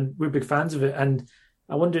 and we're big fans of it. And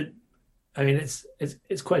I wondered, I mean,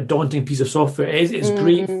 it's quite a daunting piece of software. It's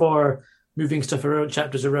great for moving stuff around,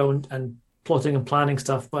 chapters around, and plotting and planning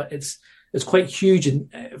stuff, but it's quite huge. And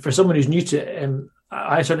for someone who's new to it,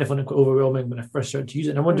 I certainly found it quite overwhelming when I first started to use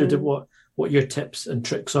it. And I wondered what your tips and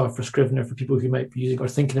tricks are for Scrivener for people who might be using or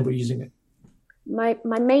thinking about using it. My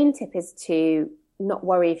main tip is to not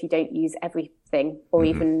worry if you don't use everything or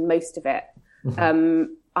even most of it.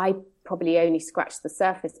 Mm-hmm. I probably only scratched the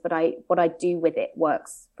surface, but what I do with it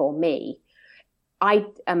works for me. I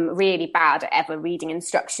am really bad at ever reading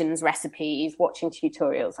instructions, recipes, watching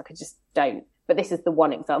tutorials. I just don't. But this is the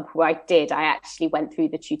one example where I actually went through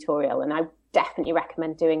the tutorial, and I definitely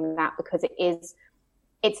recommend doing that, because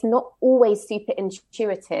it's not always super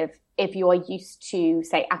intuitive. If you're used to,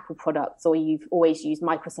 say, Apple products, or you've always used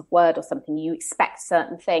Microsoft Word or something, you expect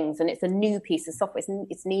certain things, and it's a new piece of software.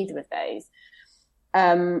 It's neither of those.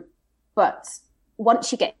 But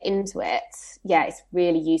once you get into it, it's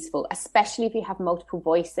really useful, especially if you have multiple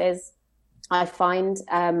voices. I find,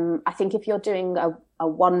 I think if you're doing a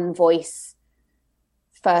one voice,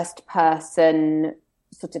 first person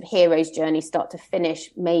sort of hero's journey, start to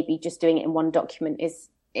finish, maybe just doing it in one document is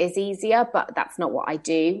easier, but that's not what I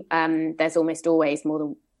do. There's almost always more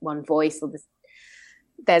than one voice, or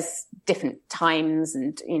there's different times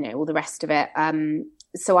and, all the rest of it.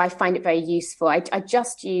 So I find it very useful. I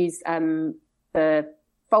just use, the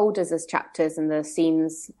folders as chapters and the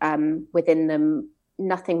scenes within them,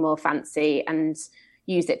 nothing more fancy, and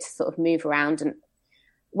use it to sort of move around. And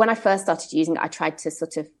when I first started using it, I tried to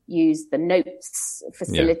sort of use the notes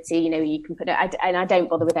facility. You can put it, and I don't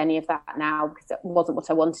bother with any of that now, because it wasn't what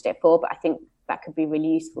I wanted it for, but I think that could be really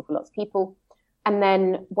useful for lots of people. And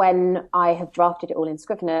then when I have drafted it all in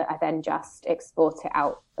Scrivener, I then just export it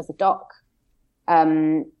out as a doc.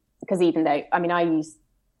 Because even though, I use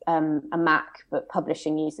a Mac, but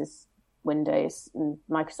publishing uses Windows and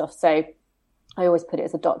Microsoft, so I always put it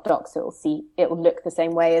as a doc, so it will look the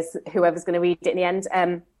same way as whoever's going to read it in the end.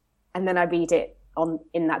 And then I read it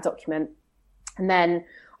in that document, and then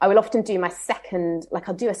I will often do my second,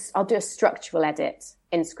 I'll do a structural edit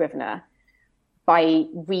in Scrivener by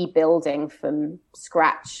rebuilding from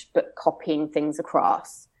scratch, but copying things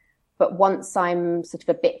across. But once I'm sort of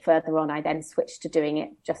a bit further on, I then switch to doing it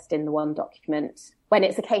just in the one document. When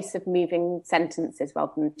it's a case of moving sentences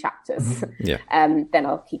rather than chapters, then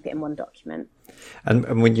I'll keep it in one document.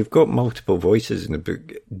 And when you've got multiple voices in the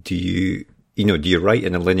book, do you write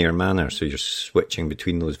in a linear manner, so you're switching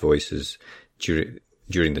between those voices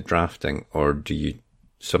during the drafting, or do you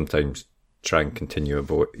sometimes try and continue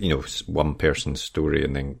one person's story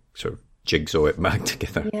and then sort of jigsaw it back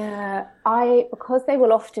together? Yeah, because they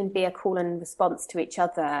will often be a call and response to each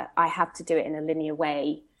other, I have to do it in a linear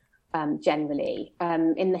way, generally.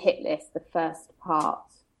 In the hit list, the first part,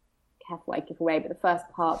 careful what I give away, but the first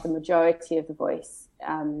part, the majority of the voice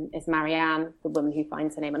is Marianne, the woman who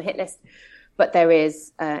finds her name on a hit list, but there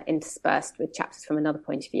is interspersed with chapters from another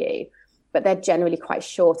point of view. But they're generally quite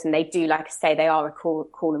short, and they do, like I say, they are a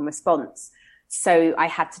call and response. So I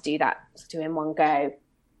had to do that in one go.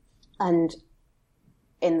 And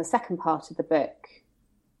in the second part of the book,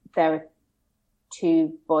 there are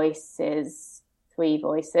 2 voices, 3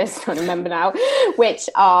 voices, I don't remember now, which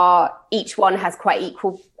are, each one has quite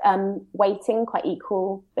equal weighting, quite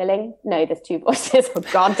equal billing. No, there's 2 voices. Oh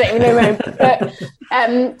God, don't even know.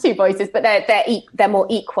 But 2 voices, but they're more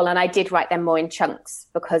equal. And I did write them more in chunks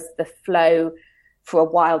because the flow for a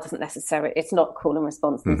while doesn't necessarily, it's not call and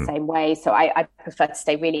response in the same way. So I prefer to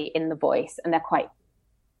stay really in the voice, and they're quite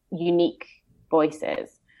unique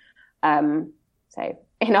voices. So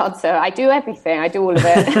in answer, I do everything. I do all of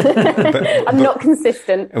it. I'm not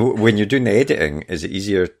consistent. When you're doing the editing, is it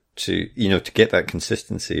easier to get that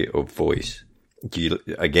consistency of voice? Do you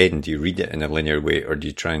read it in a linear way, or do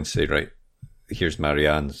you try and say, right, here's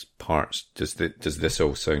Marianne's parts. Does this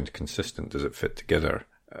all sound consistent? Does it fit together?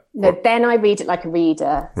 No, then I read it like a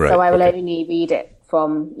reader. Right, so I will only read it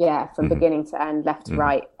from beginning to end, left to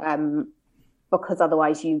right. Because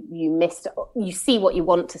otherwise you see what you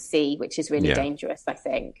want to see, which is really dangerous, I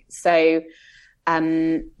think. So,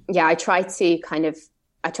 I try to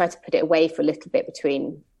put it away for a little bit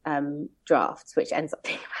between drafts, which ends up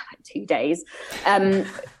being about like 2 days.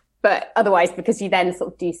 But otherwise, because you then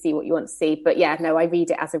sort of do see what you want to see. But I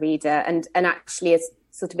read it as a reader, and actually as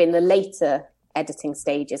sort of in the later editing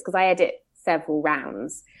stages, because I edit several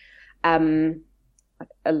rounds,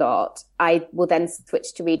 a lot, I will then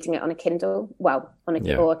switch to reading it on a Kindle,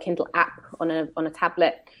 or a Kindle app on a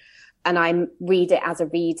tablet, and I read it as a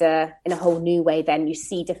reader in a whole new way. Then you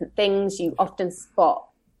see different things, you often spot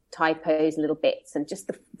typos, little bits, and just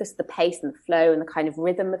the pace and the flow and the kind of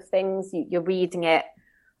rhythm of things. You're reading it,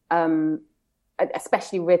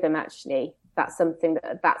 especially rhythm. Actually, that's something that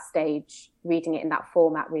at that stage, reading it in that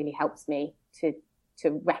format really helps me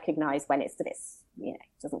to recognize when it's a bit, it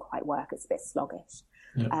doesn't quite work, it's a bit sluggish.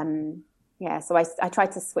 So I try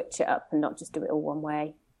to switch it up and not just do it all one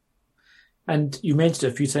way. And you mentioned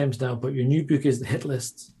it a few times now, but your new book is The Hit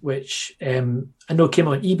List, which I know came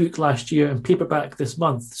out on ebook last year and paperback this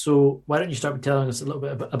month. So why don't you start by telling us a little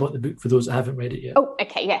bit about the book for those that haven't read it yet? Oh,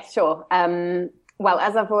 okay, yeah, sure. Well,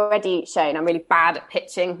 as I've already shown, I'm really bad at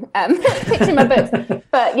pitching my books.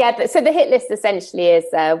 But so The Hit List essentially is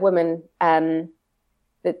a woman.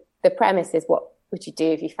 The premise is, what would you do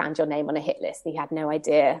if you found your name on a hit list and you had no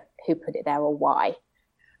idea who put it there or why?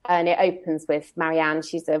 And it opens with Marianne.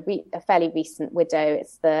 She's a fairly recent widow.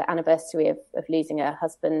 It's the anniversary of losing her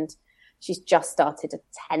husband. She's just started a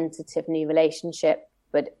tentative new relationship,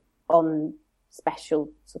 but on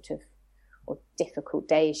special sort of or difficult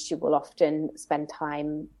days, she will often spend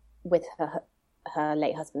time with her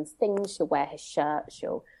late husband's things. She'll wear his shirt.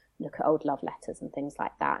 She'll look at old love letters and things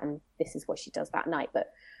like that. And this is what she does that night.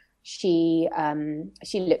 But she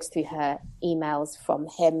looks through her emails from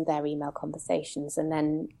him, their email conversations, and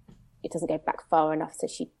then it doesn't go back far enough. So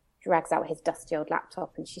she drags out his dusty old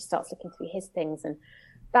laptop and she starts looking through his things. And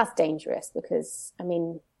that's dangerous because,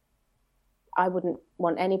 I wouldn't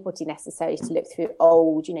want anybody necessarily to look through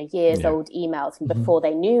old, years old emails from before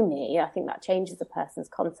they knew me. I think that changes a person's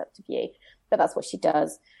concept of you. But that's what she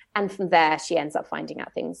does. And from there, she ends up finding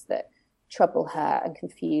out things that trouble her and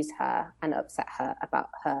confuse her and upset her about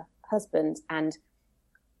her husband. And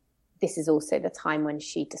this is also the time when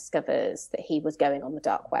she discovers that he was going on the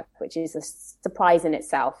dark web, which is a surprise in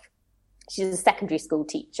itself. She's a secondary school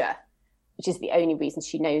teacher, which is the only reason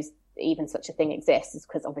she knows that even such a thing exists, is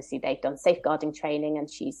because obviously they've done safeguarding training, and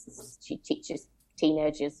she teaches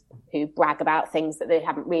teenagers who brag about things that they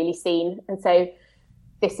haven't really seen. And so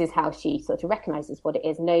this is how she sort of recognizes what it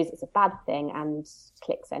is, knows it's a bad thing, and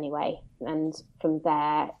clicks anyway. And from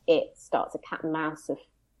there, it starts a cat and mouse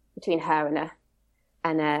between her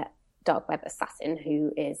and a dark web assassin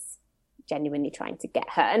who is genuinely trying to get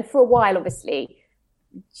her. And for a while, obviously,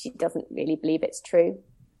 she doesn't really believe it's true,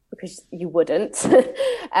 because you wouldn't. So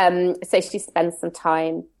she spends some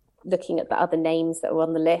time looking at the other names that are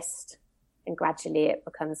on the list, and gradually it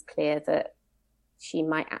becomes clear that she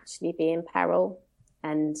might actually be in peril.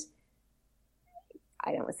 And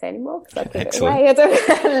I don't want to say anymore because I'll give it away. I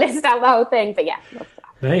don't list out the whole thing, but yeah.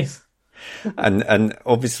 Nice. And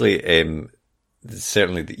obviously,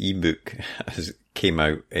 certainly the ebook came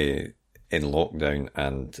out in lockdown,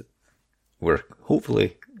 and we're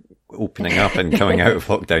hopefully opening up and coming out of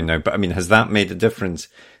lockdown now. But has that made a difference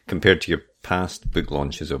compared to your past book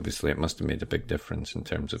launches? Obviously, it must have made a big difference in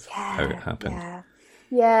terms of how it happened.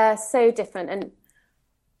 Yeah, so different. And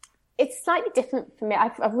it's slightly different for me.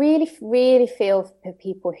 I really, really feel for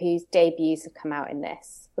people whose debuts have come out in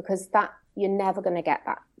this, because that you're never going to get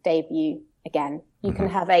that debut again. You can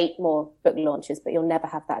have 8 more book launches, but you'll never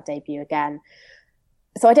have that debut again.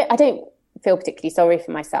 So I don't feel particularly sorry for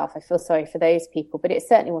myself. I feel sorry for those people, but it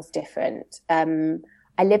certainly was different.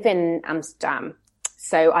 I live in Amsterdam,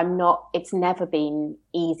 So it's never been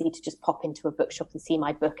easy to just pop into a bookshop and see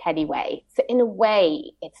my book anyway. So in a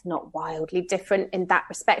way, it's not wildly different in that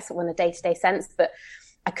respect, so on a day-to-day sense, but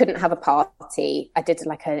I couldn't have a party. I did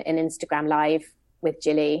like an Instagram live with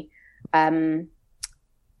Jilly,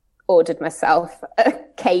 ordered myself a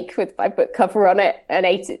cake with my book cover on it and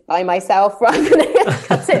ate it by myself rather than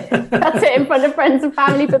cut it in front of friends and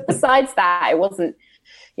family. But besides that, it wasn't,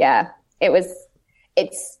 it's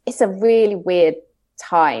a really weird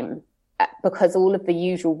time because all of the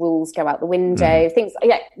usual rules go out the window.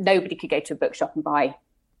 Nobody could go to a bookshop and buy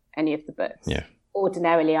any of the books. Yeah.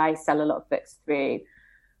 Ordinarily, I sell a lot of books through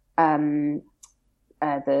the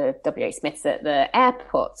W.H. Smiths at the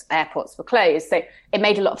airports. Airports were closed, so it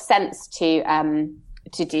made a lot of sense to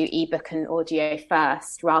do ebook and audio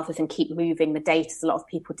first rather than keep moving the date as a lot of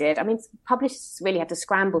people did. I mean, publishers really had to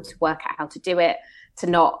scramble to work out how to do it, to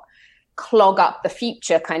not clog up the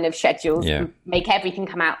future kind of schedules, and make everything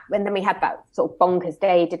come out. And then we had that sort of bonkers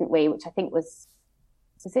day, didn't we? Which I think was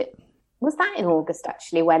that in August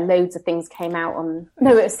actually, where loads of things came out on?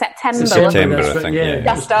 No, it was September. September, I think.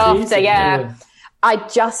 Just after, I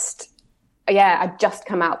just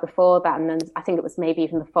come out before that, and then I think it was maybe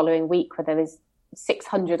even the following week where there was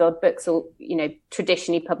 600 odd books, all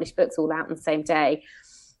traditionally published books, all out on the same day.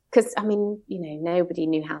 Because I mean, nobody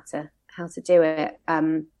knew how to do it.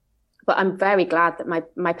 But I'm very glad that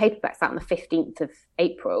my paperback's out on the 15th of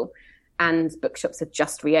April, and bookshops have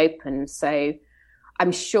just reopened. So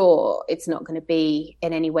I'm sure it's not going to be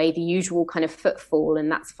in any way the usual kind of footfall,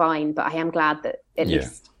 and that's fine. But I am glad that at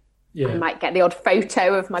least I might get the odd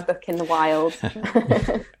photo of my book in the wild.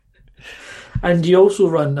 And you also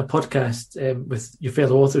run a podcast with your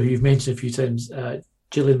fellow author, who you've mentioned a few times,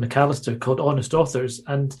 Gillian McAllister, called Honest Authors.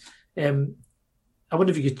 And I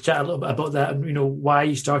wonder if you could chat a little bit about that and, why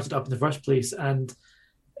you started up in the first place. And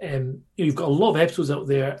you've got a lot of episodes out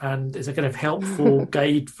there, and it's a kind of helpful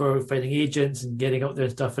guide for finding agents and getting out there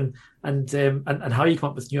and stuff, and how you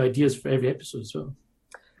come up with new ideas for every episode as well.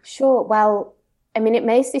 Sure. Well, I mean, it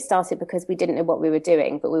mostly started because we didn't know what we were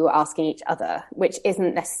doing, but we were asking each other, which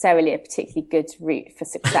isn't necessarily a particularly good route for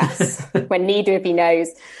success when neither of you knows.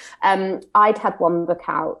 I'd had one book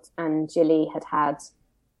out, and Jilly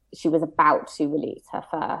she was about to release her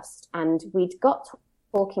first, and we'd got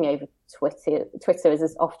talking over Twitter, as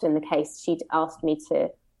is often the case. She'd asked me to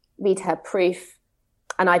read her proof,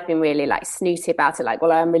 and I'd been really snooty about it,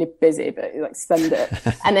 well, I'm really busy, but send it.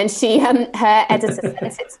 And then she, her editor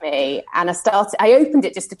sent it to me, and I opened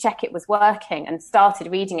it just to check it was working, and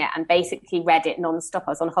started reading it, and basically read it non-stop.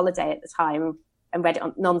 I was on holiday at the time and read it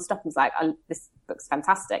non-stop, and was like, oh, this book's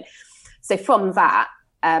fantastic. So from that,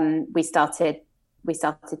 we started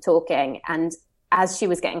talking, and as she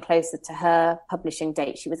was getting closer to her publishing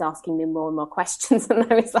date, she was asking me more and more questions, and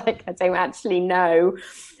I was like, I don't actually know.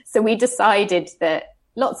 So we decided that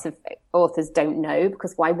lots of authors don't know,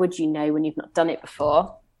 because why would you know when you've not done it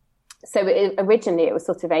before? So originally it was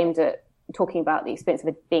sort of aimed at talking about the experience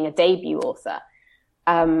of being a debut author.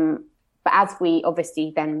 But as we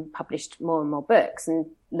obviously then published more and more books and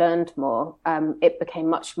learned more, it became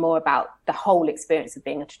much more about the whole experience of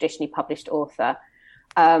being a traditionally published author.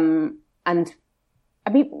 And I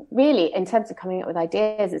mean, really, in terms of coming up with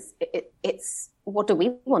ideas, it's what do we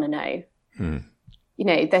want to know? And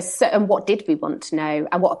what did we want to know?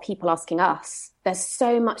 And what are people asking us? There's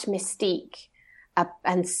so much mystique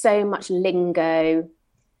and so much lingo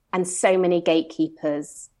and so many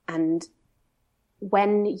gatekeepers. And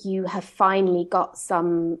when you have finally got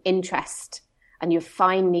some interest and you've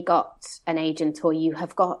finally got an agent or you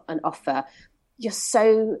have got an offer, you're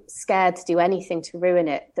so scared to do anything to ruin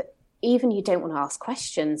it that even you don't want to ask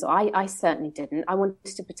questions. I certainly didn't. I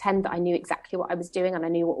wanted to pretend that I knew exactly what I was doing, and I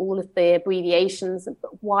knew all of the abbreviations,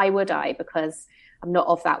 but why would I? Because I'm not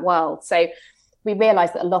of that world. So we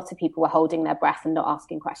realized that a lot of people were holding their breath and not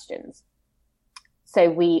asking questions. So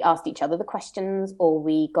we asked each other the questions, or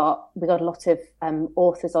we got a lot of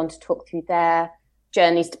authors on to talk through their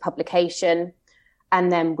journeys to publication.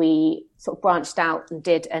 And then we sort of branched out and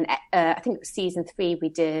did I think it was season 3, we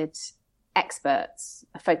did experts,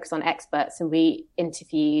 a focus on experts, and we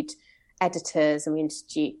interviewed editors, and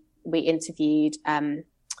we interviewed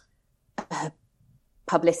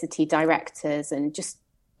publicity directors, and just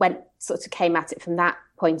came at it from that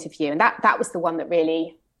point of view. And that was the one that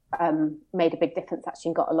really made a big difference,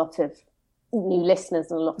 actually, and got a lot of new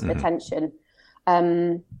listeners and a lot of attention.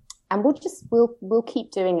 And we'll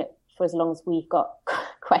keep doing it for as long as we've got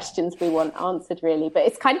questions we want answered, really. But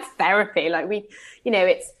it's kind of therapy.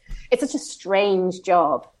 It's such a strange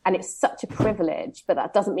job, and it's such a privilege, but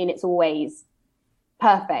that doesn't mean it's always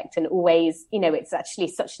perfect and always, it's actually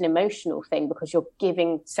such an emotional thing because you're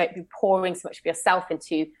pouring so much of yourself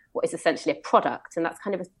into what is essentially a product. And that's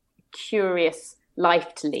kind of a curious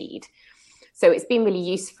life to lead. So it's been really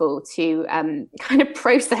useful to kind of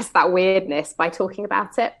process that weirdness by talking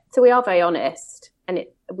about it. So we are very honest, and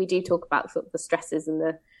we do talk about sort of the stresses and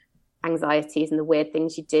the anxieties and the weird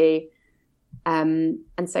things you do. And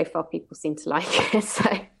so far people seem to like it.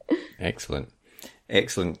 So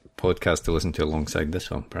excellent podcast to listen to alongside this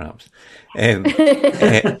one, perhaps. And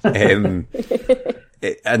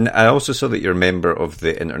I also saw that you're a member of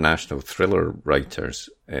the International Thriller Writers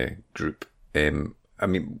group. I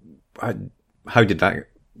mean, how did that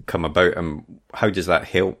come about, and how does that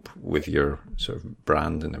help with your sort of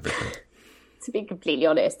brand and everything? To be completely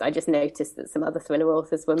honest, I just noticed that some other thriller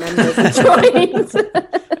authors were members and joined.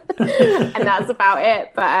 And that's about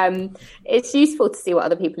it. But it's useful to see what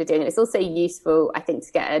other people are doing. It's also useful, I think,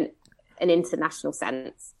 to get an international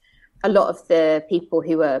sense. A lot of the people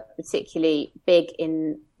who are particularly big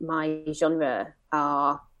in my genre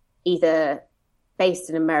are either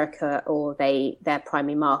based in America or their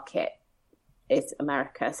primary market is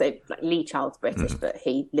America. So like Lee Child's British, but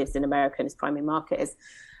he lives in America and his primary market is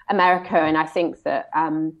America. And I think that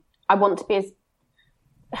I want to be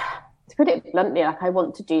to put it bluntly, like I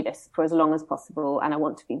want to do this for as long as possible, and I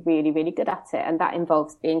want to be really, really good at it. And that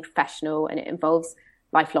involves being professional, and it involves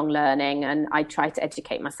lifelong learning. And I try to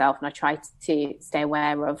educate myself, and I try to stay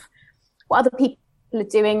aware of what other people are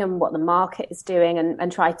doing and what the market is doing,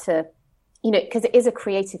 and try to, because it is a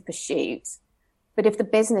creative pursuit. But if the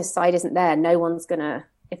business side isn't there,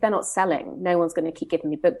 if they're not selling, no one's going to keep giving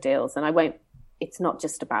me book deals. And it's not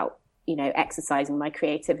just about, exercising my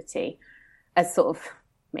creativity as sort of,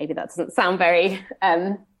 maybe that doesn't sound very,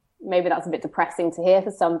 maybe that's a bit depressing to hear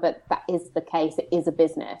for some, but that is the case. It is a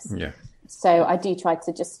business. Yeah. So I do try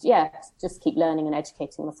to just keep learning and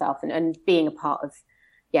educating myself and being a part of,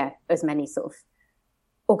 as many sort of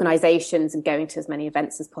organizations and going to as many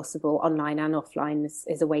events as possible, online and offline,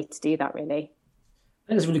 is a way to do that, really. I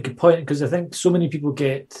think that's a really good point, because I think so many people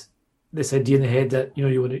get this idea in the head that,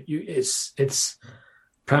 it's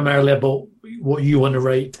primarily about what you want to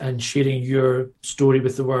write and sharing your story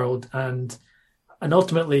with the world, and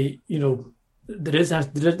ultimately, there does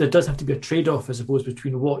have to be a trade-off, I suppose,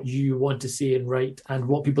 between what you want to say and write and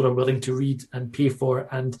what people are willing to read and pay for,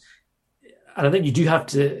 and I think you do have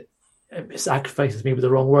to sacrifice is maybe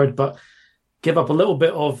the wrong word, but give up a little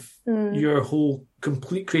bit of your whole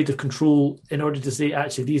complete creative control in order to say,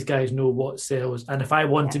 actually, these guys know what sells, and if I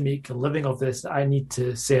want to make a living of this, I need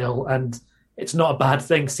to sell. And it's not a bad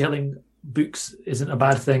thing. Selling books isn't a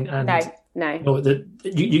bad thing. And no.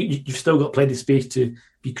 You've still got plenty of space to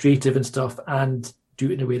be creative and stuff and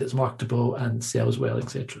do it in a way that's marketable and sells well,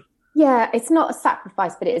 etc. Yeah, it's not a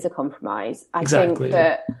sacrifice, but it is a compromise. I exactly, think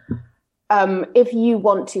that if you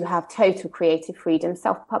want to have total creative freedom,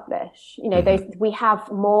 self-publish. We have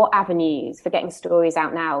more avenues for getting stories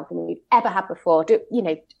out now than we've ever had before.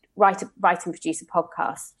 Write and produce a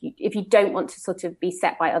podcast. If you don't want to sort of be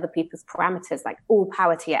set by other people's parameters, like all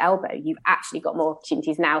power to your elbow, you've actually got more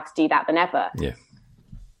opportunities now to do that than ever. Yeah.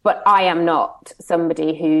 But I am not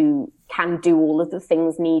somebody who can do all of the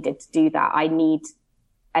things needed to do that. I need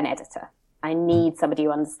an editor. I need somebody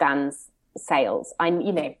who understands sales.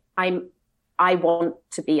 I want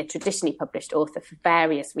to be a traditionally published author for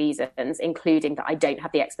various reasons, including that I don't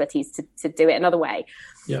have the expertise to do it another way.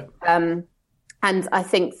 Yeah. And I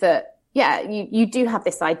think that, you do have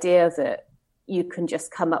this idea that you can just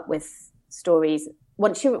come up with stories.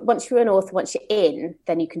 Once you're an author, once you're in,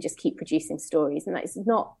 then you can just keep producing stories. And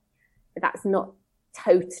that's not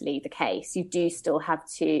totally the case. You do still have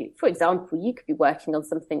to, for example, you could be working on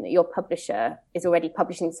something that your publisher is already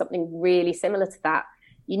publishing something really similar to that.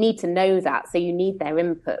 You need to know that. So you need their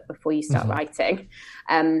input before you start writing.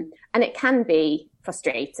 And it can be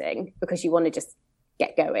frustrating because you want to just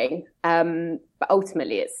get going. But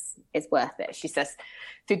ultimately it's worth it. She says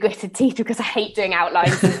through gritted teeth, because I hate doing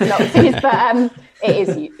outlines and synopses, but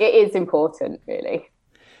it is important, really.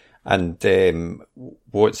 And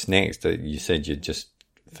what's next? You said you just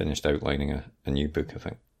finished outlining a new book, I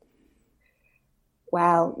think.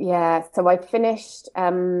 Well, yeah. So I finished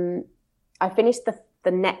the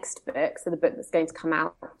next book, so the book that's going to come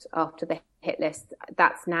out after the hit list.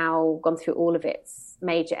 That's now gone through all of its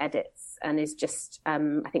major edits and is just, I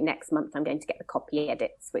think next month I'm going to get the copy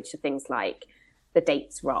edits, which are things like the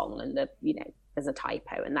date's wrong and there's a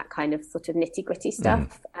typo and that kind of sort of nitty gritty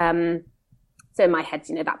stuff. So in my head,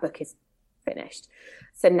 that book is finished.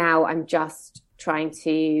 So now I'm just trying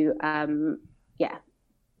to,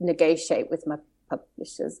 negotiate with my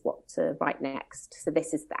publishers what to write next. So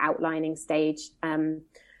this is the outlining stage.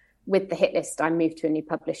 With the hit list, I moved to a new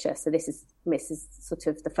publisher. So this is sort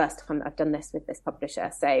of the first time that I've done this with this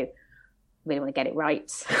publisher. So I really want to get it right.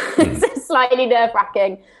 It's slightly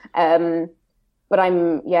nerve-wracking. But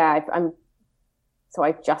so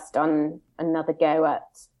I've just done another go at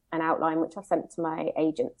an outline, which I sent to my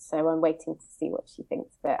agent. So I'm waiting to see what she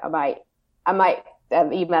thinks of it. I might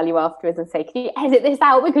email you afterwards and say, can you edit this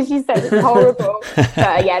out because she said it's horrible.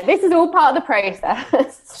 But yeah, this is all part of the process.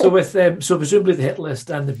 So presumably the hit list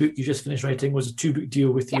and the book you just finished writing was a 2-book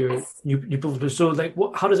deal with your new publisher. So like,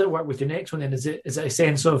 how does it work with your next one then? Is it a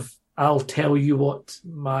sense of, I'll tell you what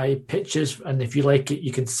my pitch is, and if you like it,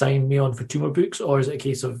 you can sign me on for 2 more books? Or is it a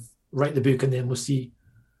case of write the book and then we'll see?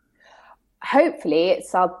 Hopefully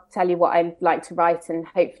I'll tell you what I'd like to write and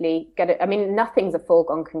hopefully get it. I mean, nothing's a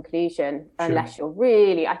foregone conclusion unless you're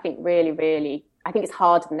really, I think it's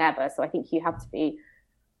harder than ever. So I think you have to be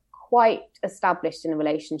quite established in a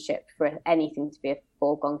relationship for anything to be a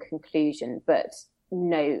foregone conclusion. But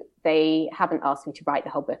no, they haven't asked me to write the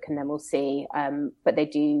whole book and then we'll see. But they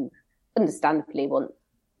do understandably want,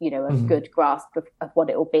 a good grasp of what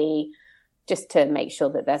it will be, just to make sure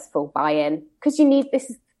that there's full buy-in. Because this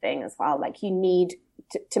is the thing as well, like you need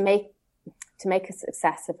to make a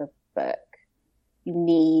success of a book, you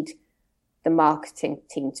need the marketing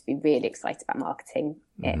team to be really excited about marketing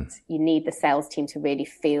it. You need the sales team to really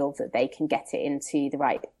feel that they can get it into the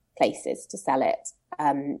right places to sell it.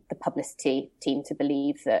 The publicity team to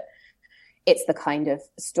believe that it's the kind of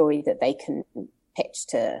story that they can pitch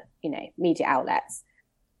to, media outlets.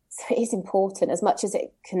 So it is important, as much as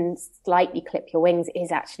it can slightly clip your wings, it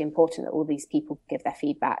is actually important that all these people give their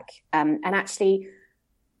feedback. And actually,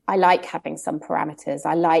 I like having some parameters.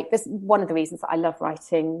 This one of the reasons that I love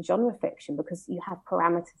writing genre fiction, because you have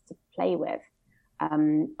parameters to play with.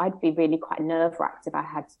 I'd be really quite nerve-wracked if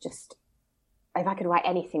I could write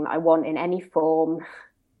anything that I want in any form,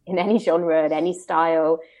 in any genre, in any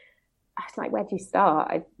style. I was like, where do you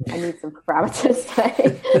start? I need some parameters.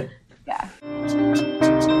 So, yeah.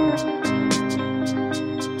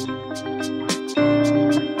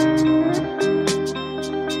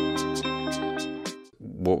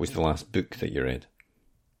 What was the last book that you read?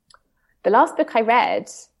 The last book I read,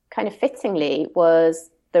 kind of fittingly, was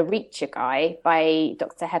The Reacher Guy by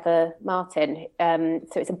Dr. Heather Martin. So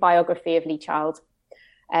it's a biography of Lee Child,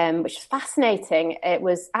 which is fascinating. It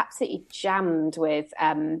was absolutely jammed with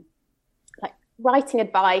like writing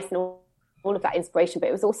advice and all of that inspiration, but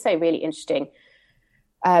it was also really interesting,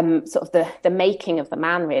 sort of the making of the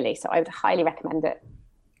man, really. So I would highly recommend it.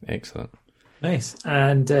 Excellent. Nice.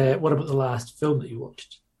 And what about the last film that you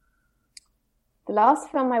watched? The last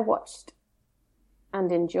film I watched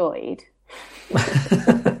and enjoyed.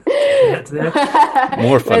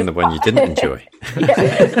 More fun than one you didn't enjoy.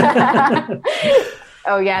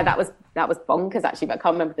 Oh yeah, that was bonkers actually, but I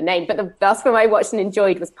can't remember the name. But the last film I watched and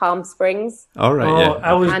enjoyed was Palm Springs. All right, yeah.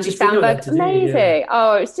 I was Andy just Samberg, amazing. Yeah.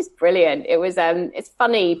 Oh, it's just brilliant. It was it's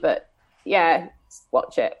funny, but yeah, just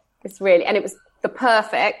watch it. It's really, and it was the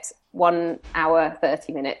perfect 1 hour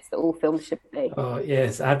 30 minutes that all films should be. Oh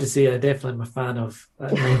yes, I have to say I definitely am a fan of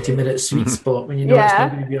that 90-minute sweet spot when it's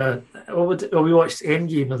not going to be we watched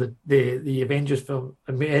Endgame, the Avengers film,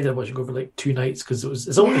 and we ended up watching it over like 2 nights because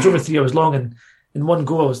it's over 3 hours long, and in one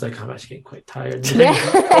go I was like, I'm actually getting quite tired. And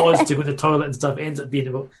the pause to go to the toilet and stuff ends up being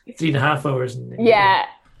about 3.5 hours.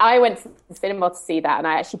 I went to the cinema to see that, and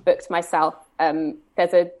I actually booked myself.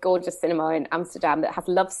 There's a gorgeous cinema in Amsterdam that has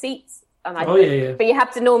love seats. And But you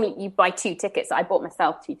have to you buy 2 tickets. I bought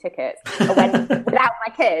myself 2 tickets. I went without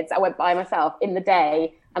my kids. I went by myself in the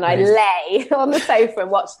day, and I lay on the sofa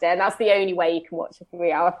and watched it. And that's the only way you can watch a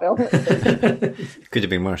 3-hour film. Could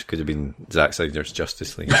have been worse. Could have been Zack Snyder's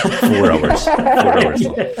Justice League. 4 hours. 4 hours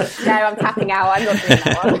long. No, I'm tapping out. I'm not doing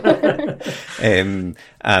that one.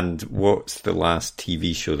 And what's the last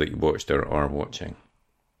TV show that you watched or are watching?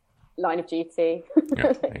 Line of Duty.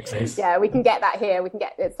 Yeah, we can get that here.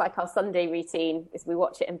 It's like our Sunday routine is we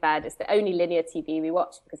watch it in bed. It's the only linear TV we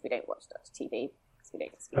watch because we don't watch Dutch TV.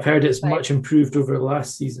 I've heard it's much improved over the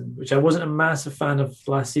last season, which I wasn't a massive fan of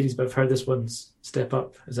last series, but I've heard this one's step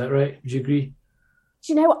up. Is that right? Would you agree?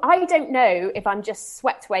 Do you know what? I don't know if I'm just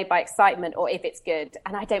swept away by excitement or if it's good,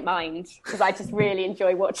 and I don't mind because I just really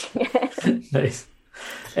enjoy watching it. Nice.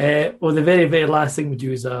 Well, the very, very last thing we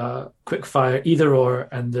do is a quick fire, either or,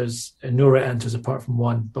 and there's no right answers apart from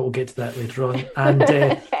one, but we'll get to that later on. And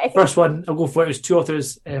Okay. First one, I'll go for it. It's 2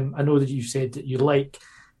 authors. I know that you said that you like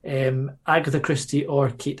Agatha Christie or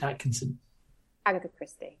Kate Atkinson. Agatha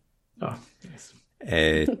Christie. Oh, yes.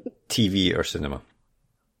 TV or cinema?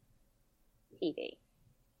 TV.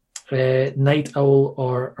 Night owl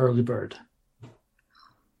or early bird?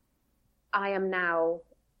 I am now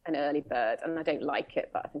an early bird, and I don't like it,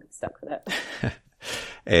 but I think I'm stuck with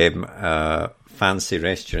it. Fancy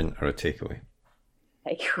restaurant or a takeaway?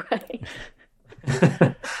 Takeaway.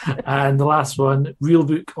 And the last one, real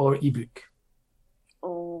book or ebook?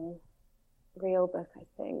 Oh, real book, I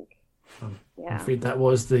think. Yeah. I'm afraid that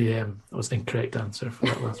was the incorrect answer for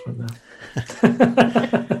that last one there.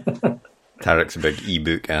 Tarek's a big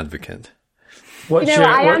ebook advocate.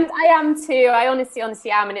 I am too. I honestly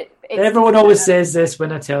am. And everyone always says this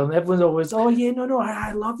when I tell them. Everyone's always, oh yeah, no,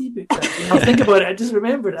 I love ebooks. I'll think about it. I just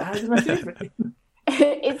remembered it. It's my favourite.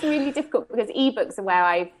 It's really difficult because ebooks are where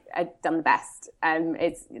I've done the best.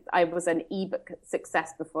 I was an ebook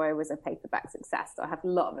success before I was a paperback success, so I have a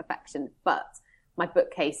lot of affection. But my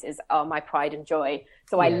bookcases are my pride and joy.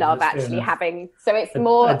 So I love actually having. So it's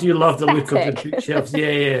more. I do love aesthetic. The look of the bookshelves.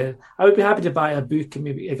 Yeah. I would be happy to buy a book and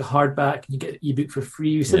maybe like a hardback, and you get an ebook for free.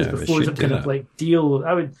 You said before some kind of like deal.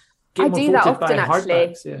 I would. I do that often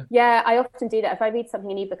actually. Yeah, I often do that. If I read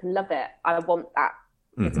something in ebook and love it, I want that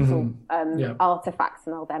beautiful artifacts,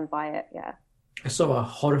 and I'll then buy it. Yeah. I saw a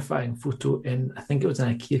horrifying photo I think it was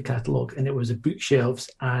an IKEA catalogue, and it was a bookshelves,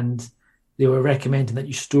 and they were recommending that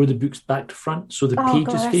you store the books back to front so the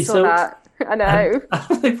pages face out. That. I know. And I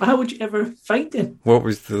was like, how would you ever find it? Why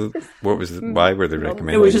were they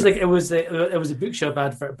recommending? It was just like it was a bookshelf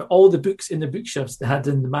advert, but all the books in the bookshelves they had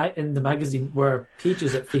in the magazine were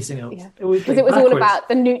pages that facing out. Yeah. It was all about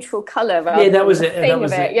the neutral colour. Yeah, that was it. That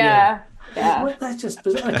was it. Yeah. That's just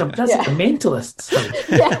like a mentalist.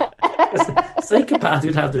 Psychopath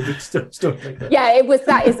who'd have their books stored like that. Yeah,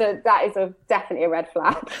 that is definitely a red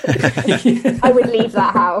flag. I would leave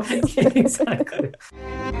that house. Exactly.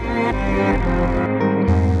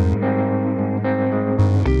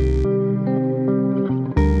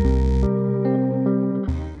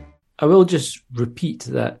 I will just repeat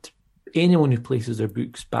that anyone who places their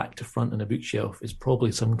books back to front on a bookshelf is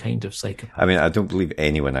probably some kind of psychopath. I mean, I don't believe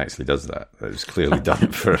anyone actually does that. It was clearly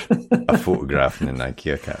done for a photograph in an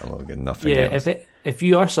IKEA catalogue and nothing else. If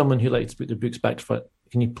you are someone who likes to put their books back to front,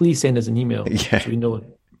 can you please send us an email so we know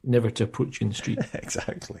never to approach you in the street?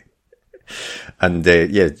 Exactly. And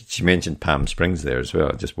she mentioned Palm Springs there as well.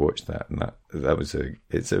 I just watched that, and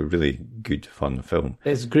it's a really good, fun film.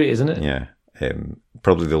 It's great, isn't it? Yeah.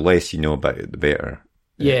 Probably the less you know about it, the better.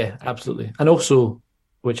 Yeah, absolutely. And also,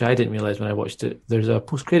 which I didn't realise when I watched it, there's a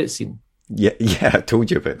post-credit scene. Yeah, I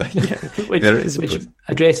told you about that. Yeah. which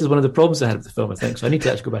addresses one of the problems I had with the film, I think. So I need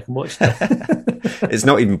to actually go back and watch that. It's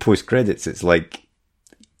not even post-credits. It's like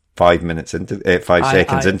 5 minutes into 5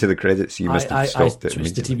 seconds into the credits. You must have stopped it. I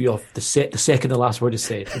switched the TV off the second the last word is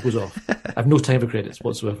said. It goes off. I have no time for credits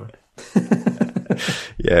whatsoever.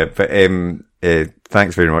 Yeah, but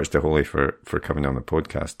thanks very much to Holly for coming on the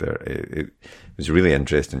podcast there. It was a really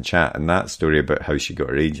interesting chat, and that story about how she got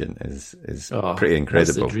her agent is pretty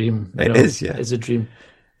incredible. It's a dream. It is, yeah. It's a dream.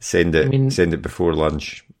 Send it before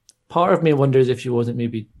lunch. Part of me wonders if she wasn't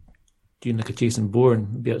maybe doing like a Jason Bourne,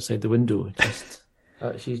 maybe outside the window.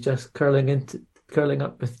 She's just curling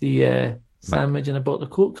up with the sandwich and a bottle of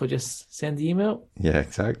Coke. I'll just send the email. Yeah,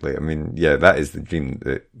 exactly. I mean, yeah, that is the dream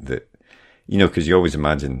that because you always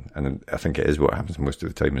imagine, and I think it is what happens most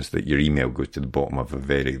of the time, is that your email goes to the bottom of a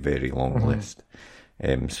very, very long list.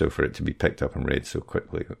 So for it to be picked up and read so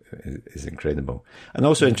quickly is incredible. And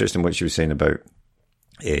also interesting what she was saying about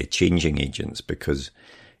changing agents, because,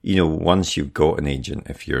 once you've got an agent,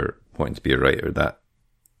 if you're wanting to be a writer,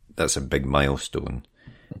 that's a big milestone.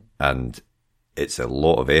 And it's a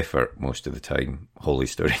lot of effort most of the time,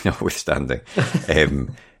 Holly's story notwithstanding,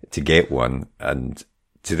 to get one. And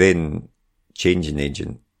to then change an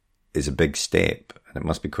agent is a big step, and it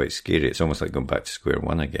must be quite scary. It's almost like going back to square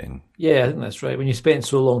one again. Yeah, I think that's right. When you spend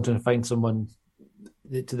so long trying to find someone,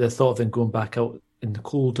 to the thought of them going back out in the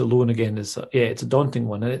cold alone again it's a daunting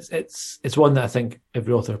one, and it's one that I think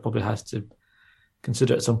every author probably has to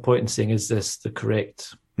consider at some point and saying, is this the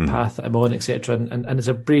correct path that I'm on, etc. And it's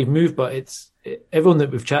a brave move, but everyone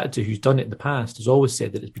that we've chatted to who's done it in the past has always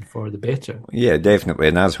said that it's been for the better. Yeah, definitely.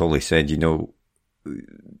 And as Holly said,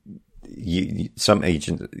 some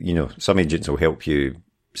agents will help you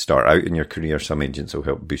start out in your career. Some agents will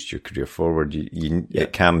help boost your career forward.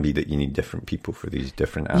 It can be that you need different people for these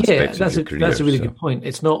different aspects of your career. That's a really good point.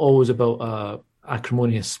 It's not always about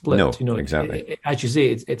acrimonious split. No, exactly. As you say,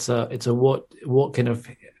 it's a what kind of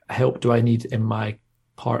help do I need in my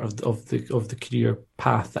part of the career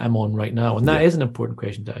path that I'm on right now, and that is an important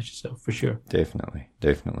question to ask yourself for sure. Definitely.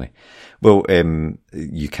 Well,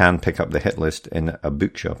 you can pick up the hit list in a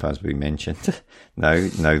bookshop, as we mentioned. now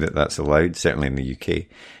that's allowed, certainly in the UK.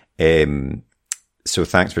 So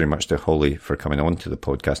thanks very much to Holly for coming on to the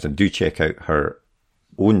podcast, and do check out her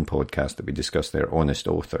own podcast that we discussed there, Honest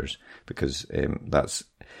Authors, because that's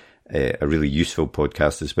a really useful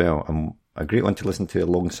podcast as well, and a great one to listen to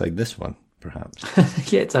alongside this one, perhaps.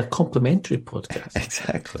 Yeah, it's a complimentary podcast.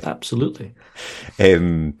 Exactly. Absolutely.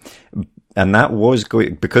 And that was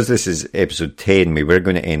going, because this is episode 10, we were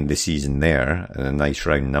going to end the season there, a nice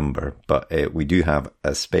round number, but we do have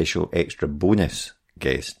a special extra bonus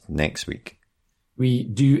guest next week. We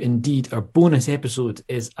do indeed. Our bonus episode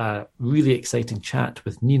is a really exciting chat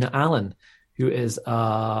with Nina Allen, who is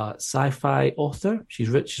a sci-fi author.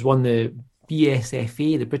 She's won the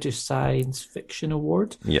BSFA, the British Science Fiction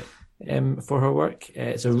Award, for her work.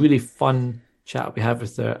 It's a really fun chat we have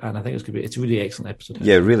with her, and I think it's a really excellent episode.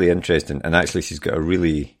 Yeah, really interesting. And actually, she's got a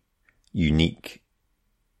really unique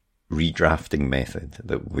redrafting method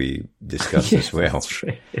that we discussed as well. That's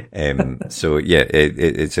right. So yeah,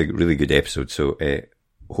 it's a really good episode. So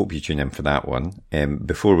hope you tune in for that one.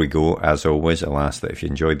 Before we go, as always, I'll ask that if you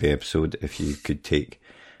enjoyed the episode, if you could take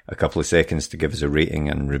a couple of seconds to give us a rating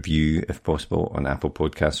and review, if possible, on Apple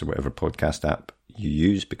Podcasts or whatever podcast app you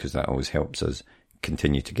use, because that always helps us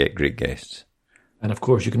continue to get great guests. And of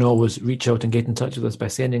course, you can always reach out and get in touch with us by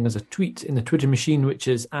sending us a tweet in the Twitter machine, which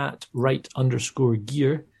is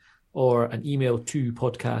 @right_gear, or an email to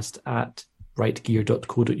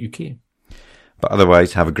podcast@rightgear.co.uk. But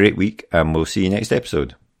otherwise, have a great week, and we'll see you next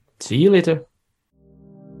episode. See you later.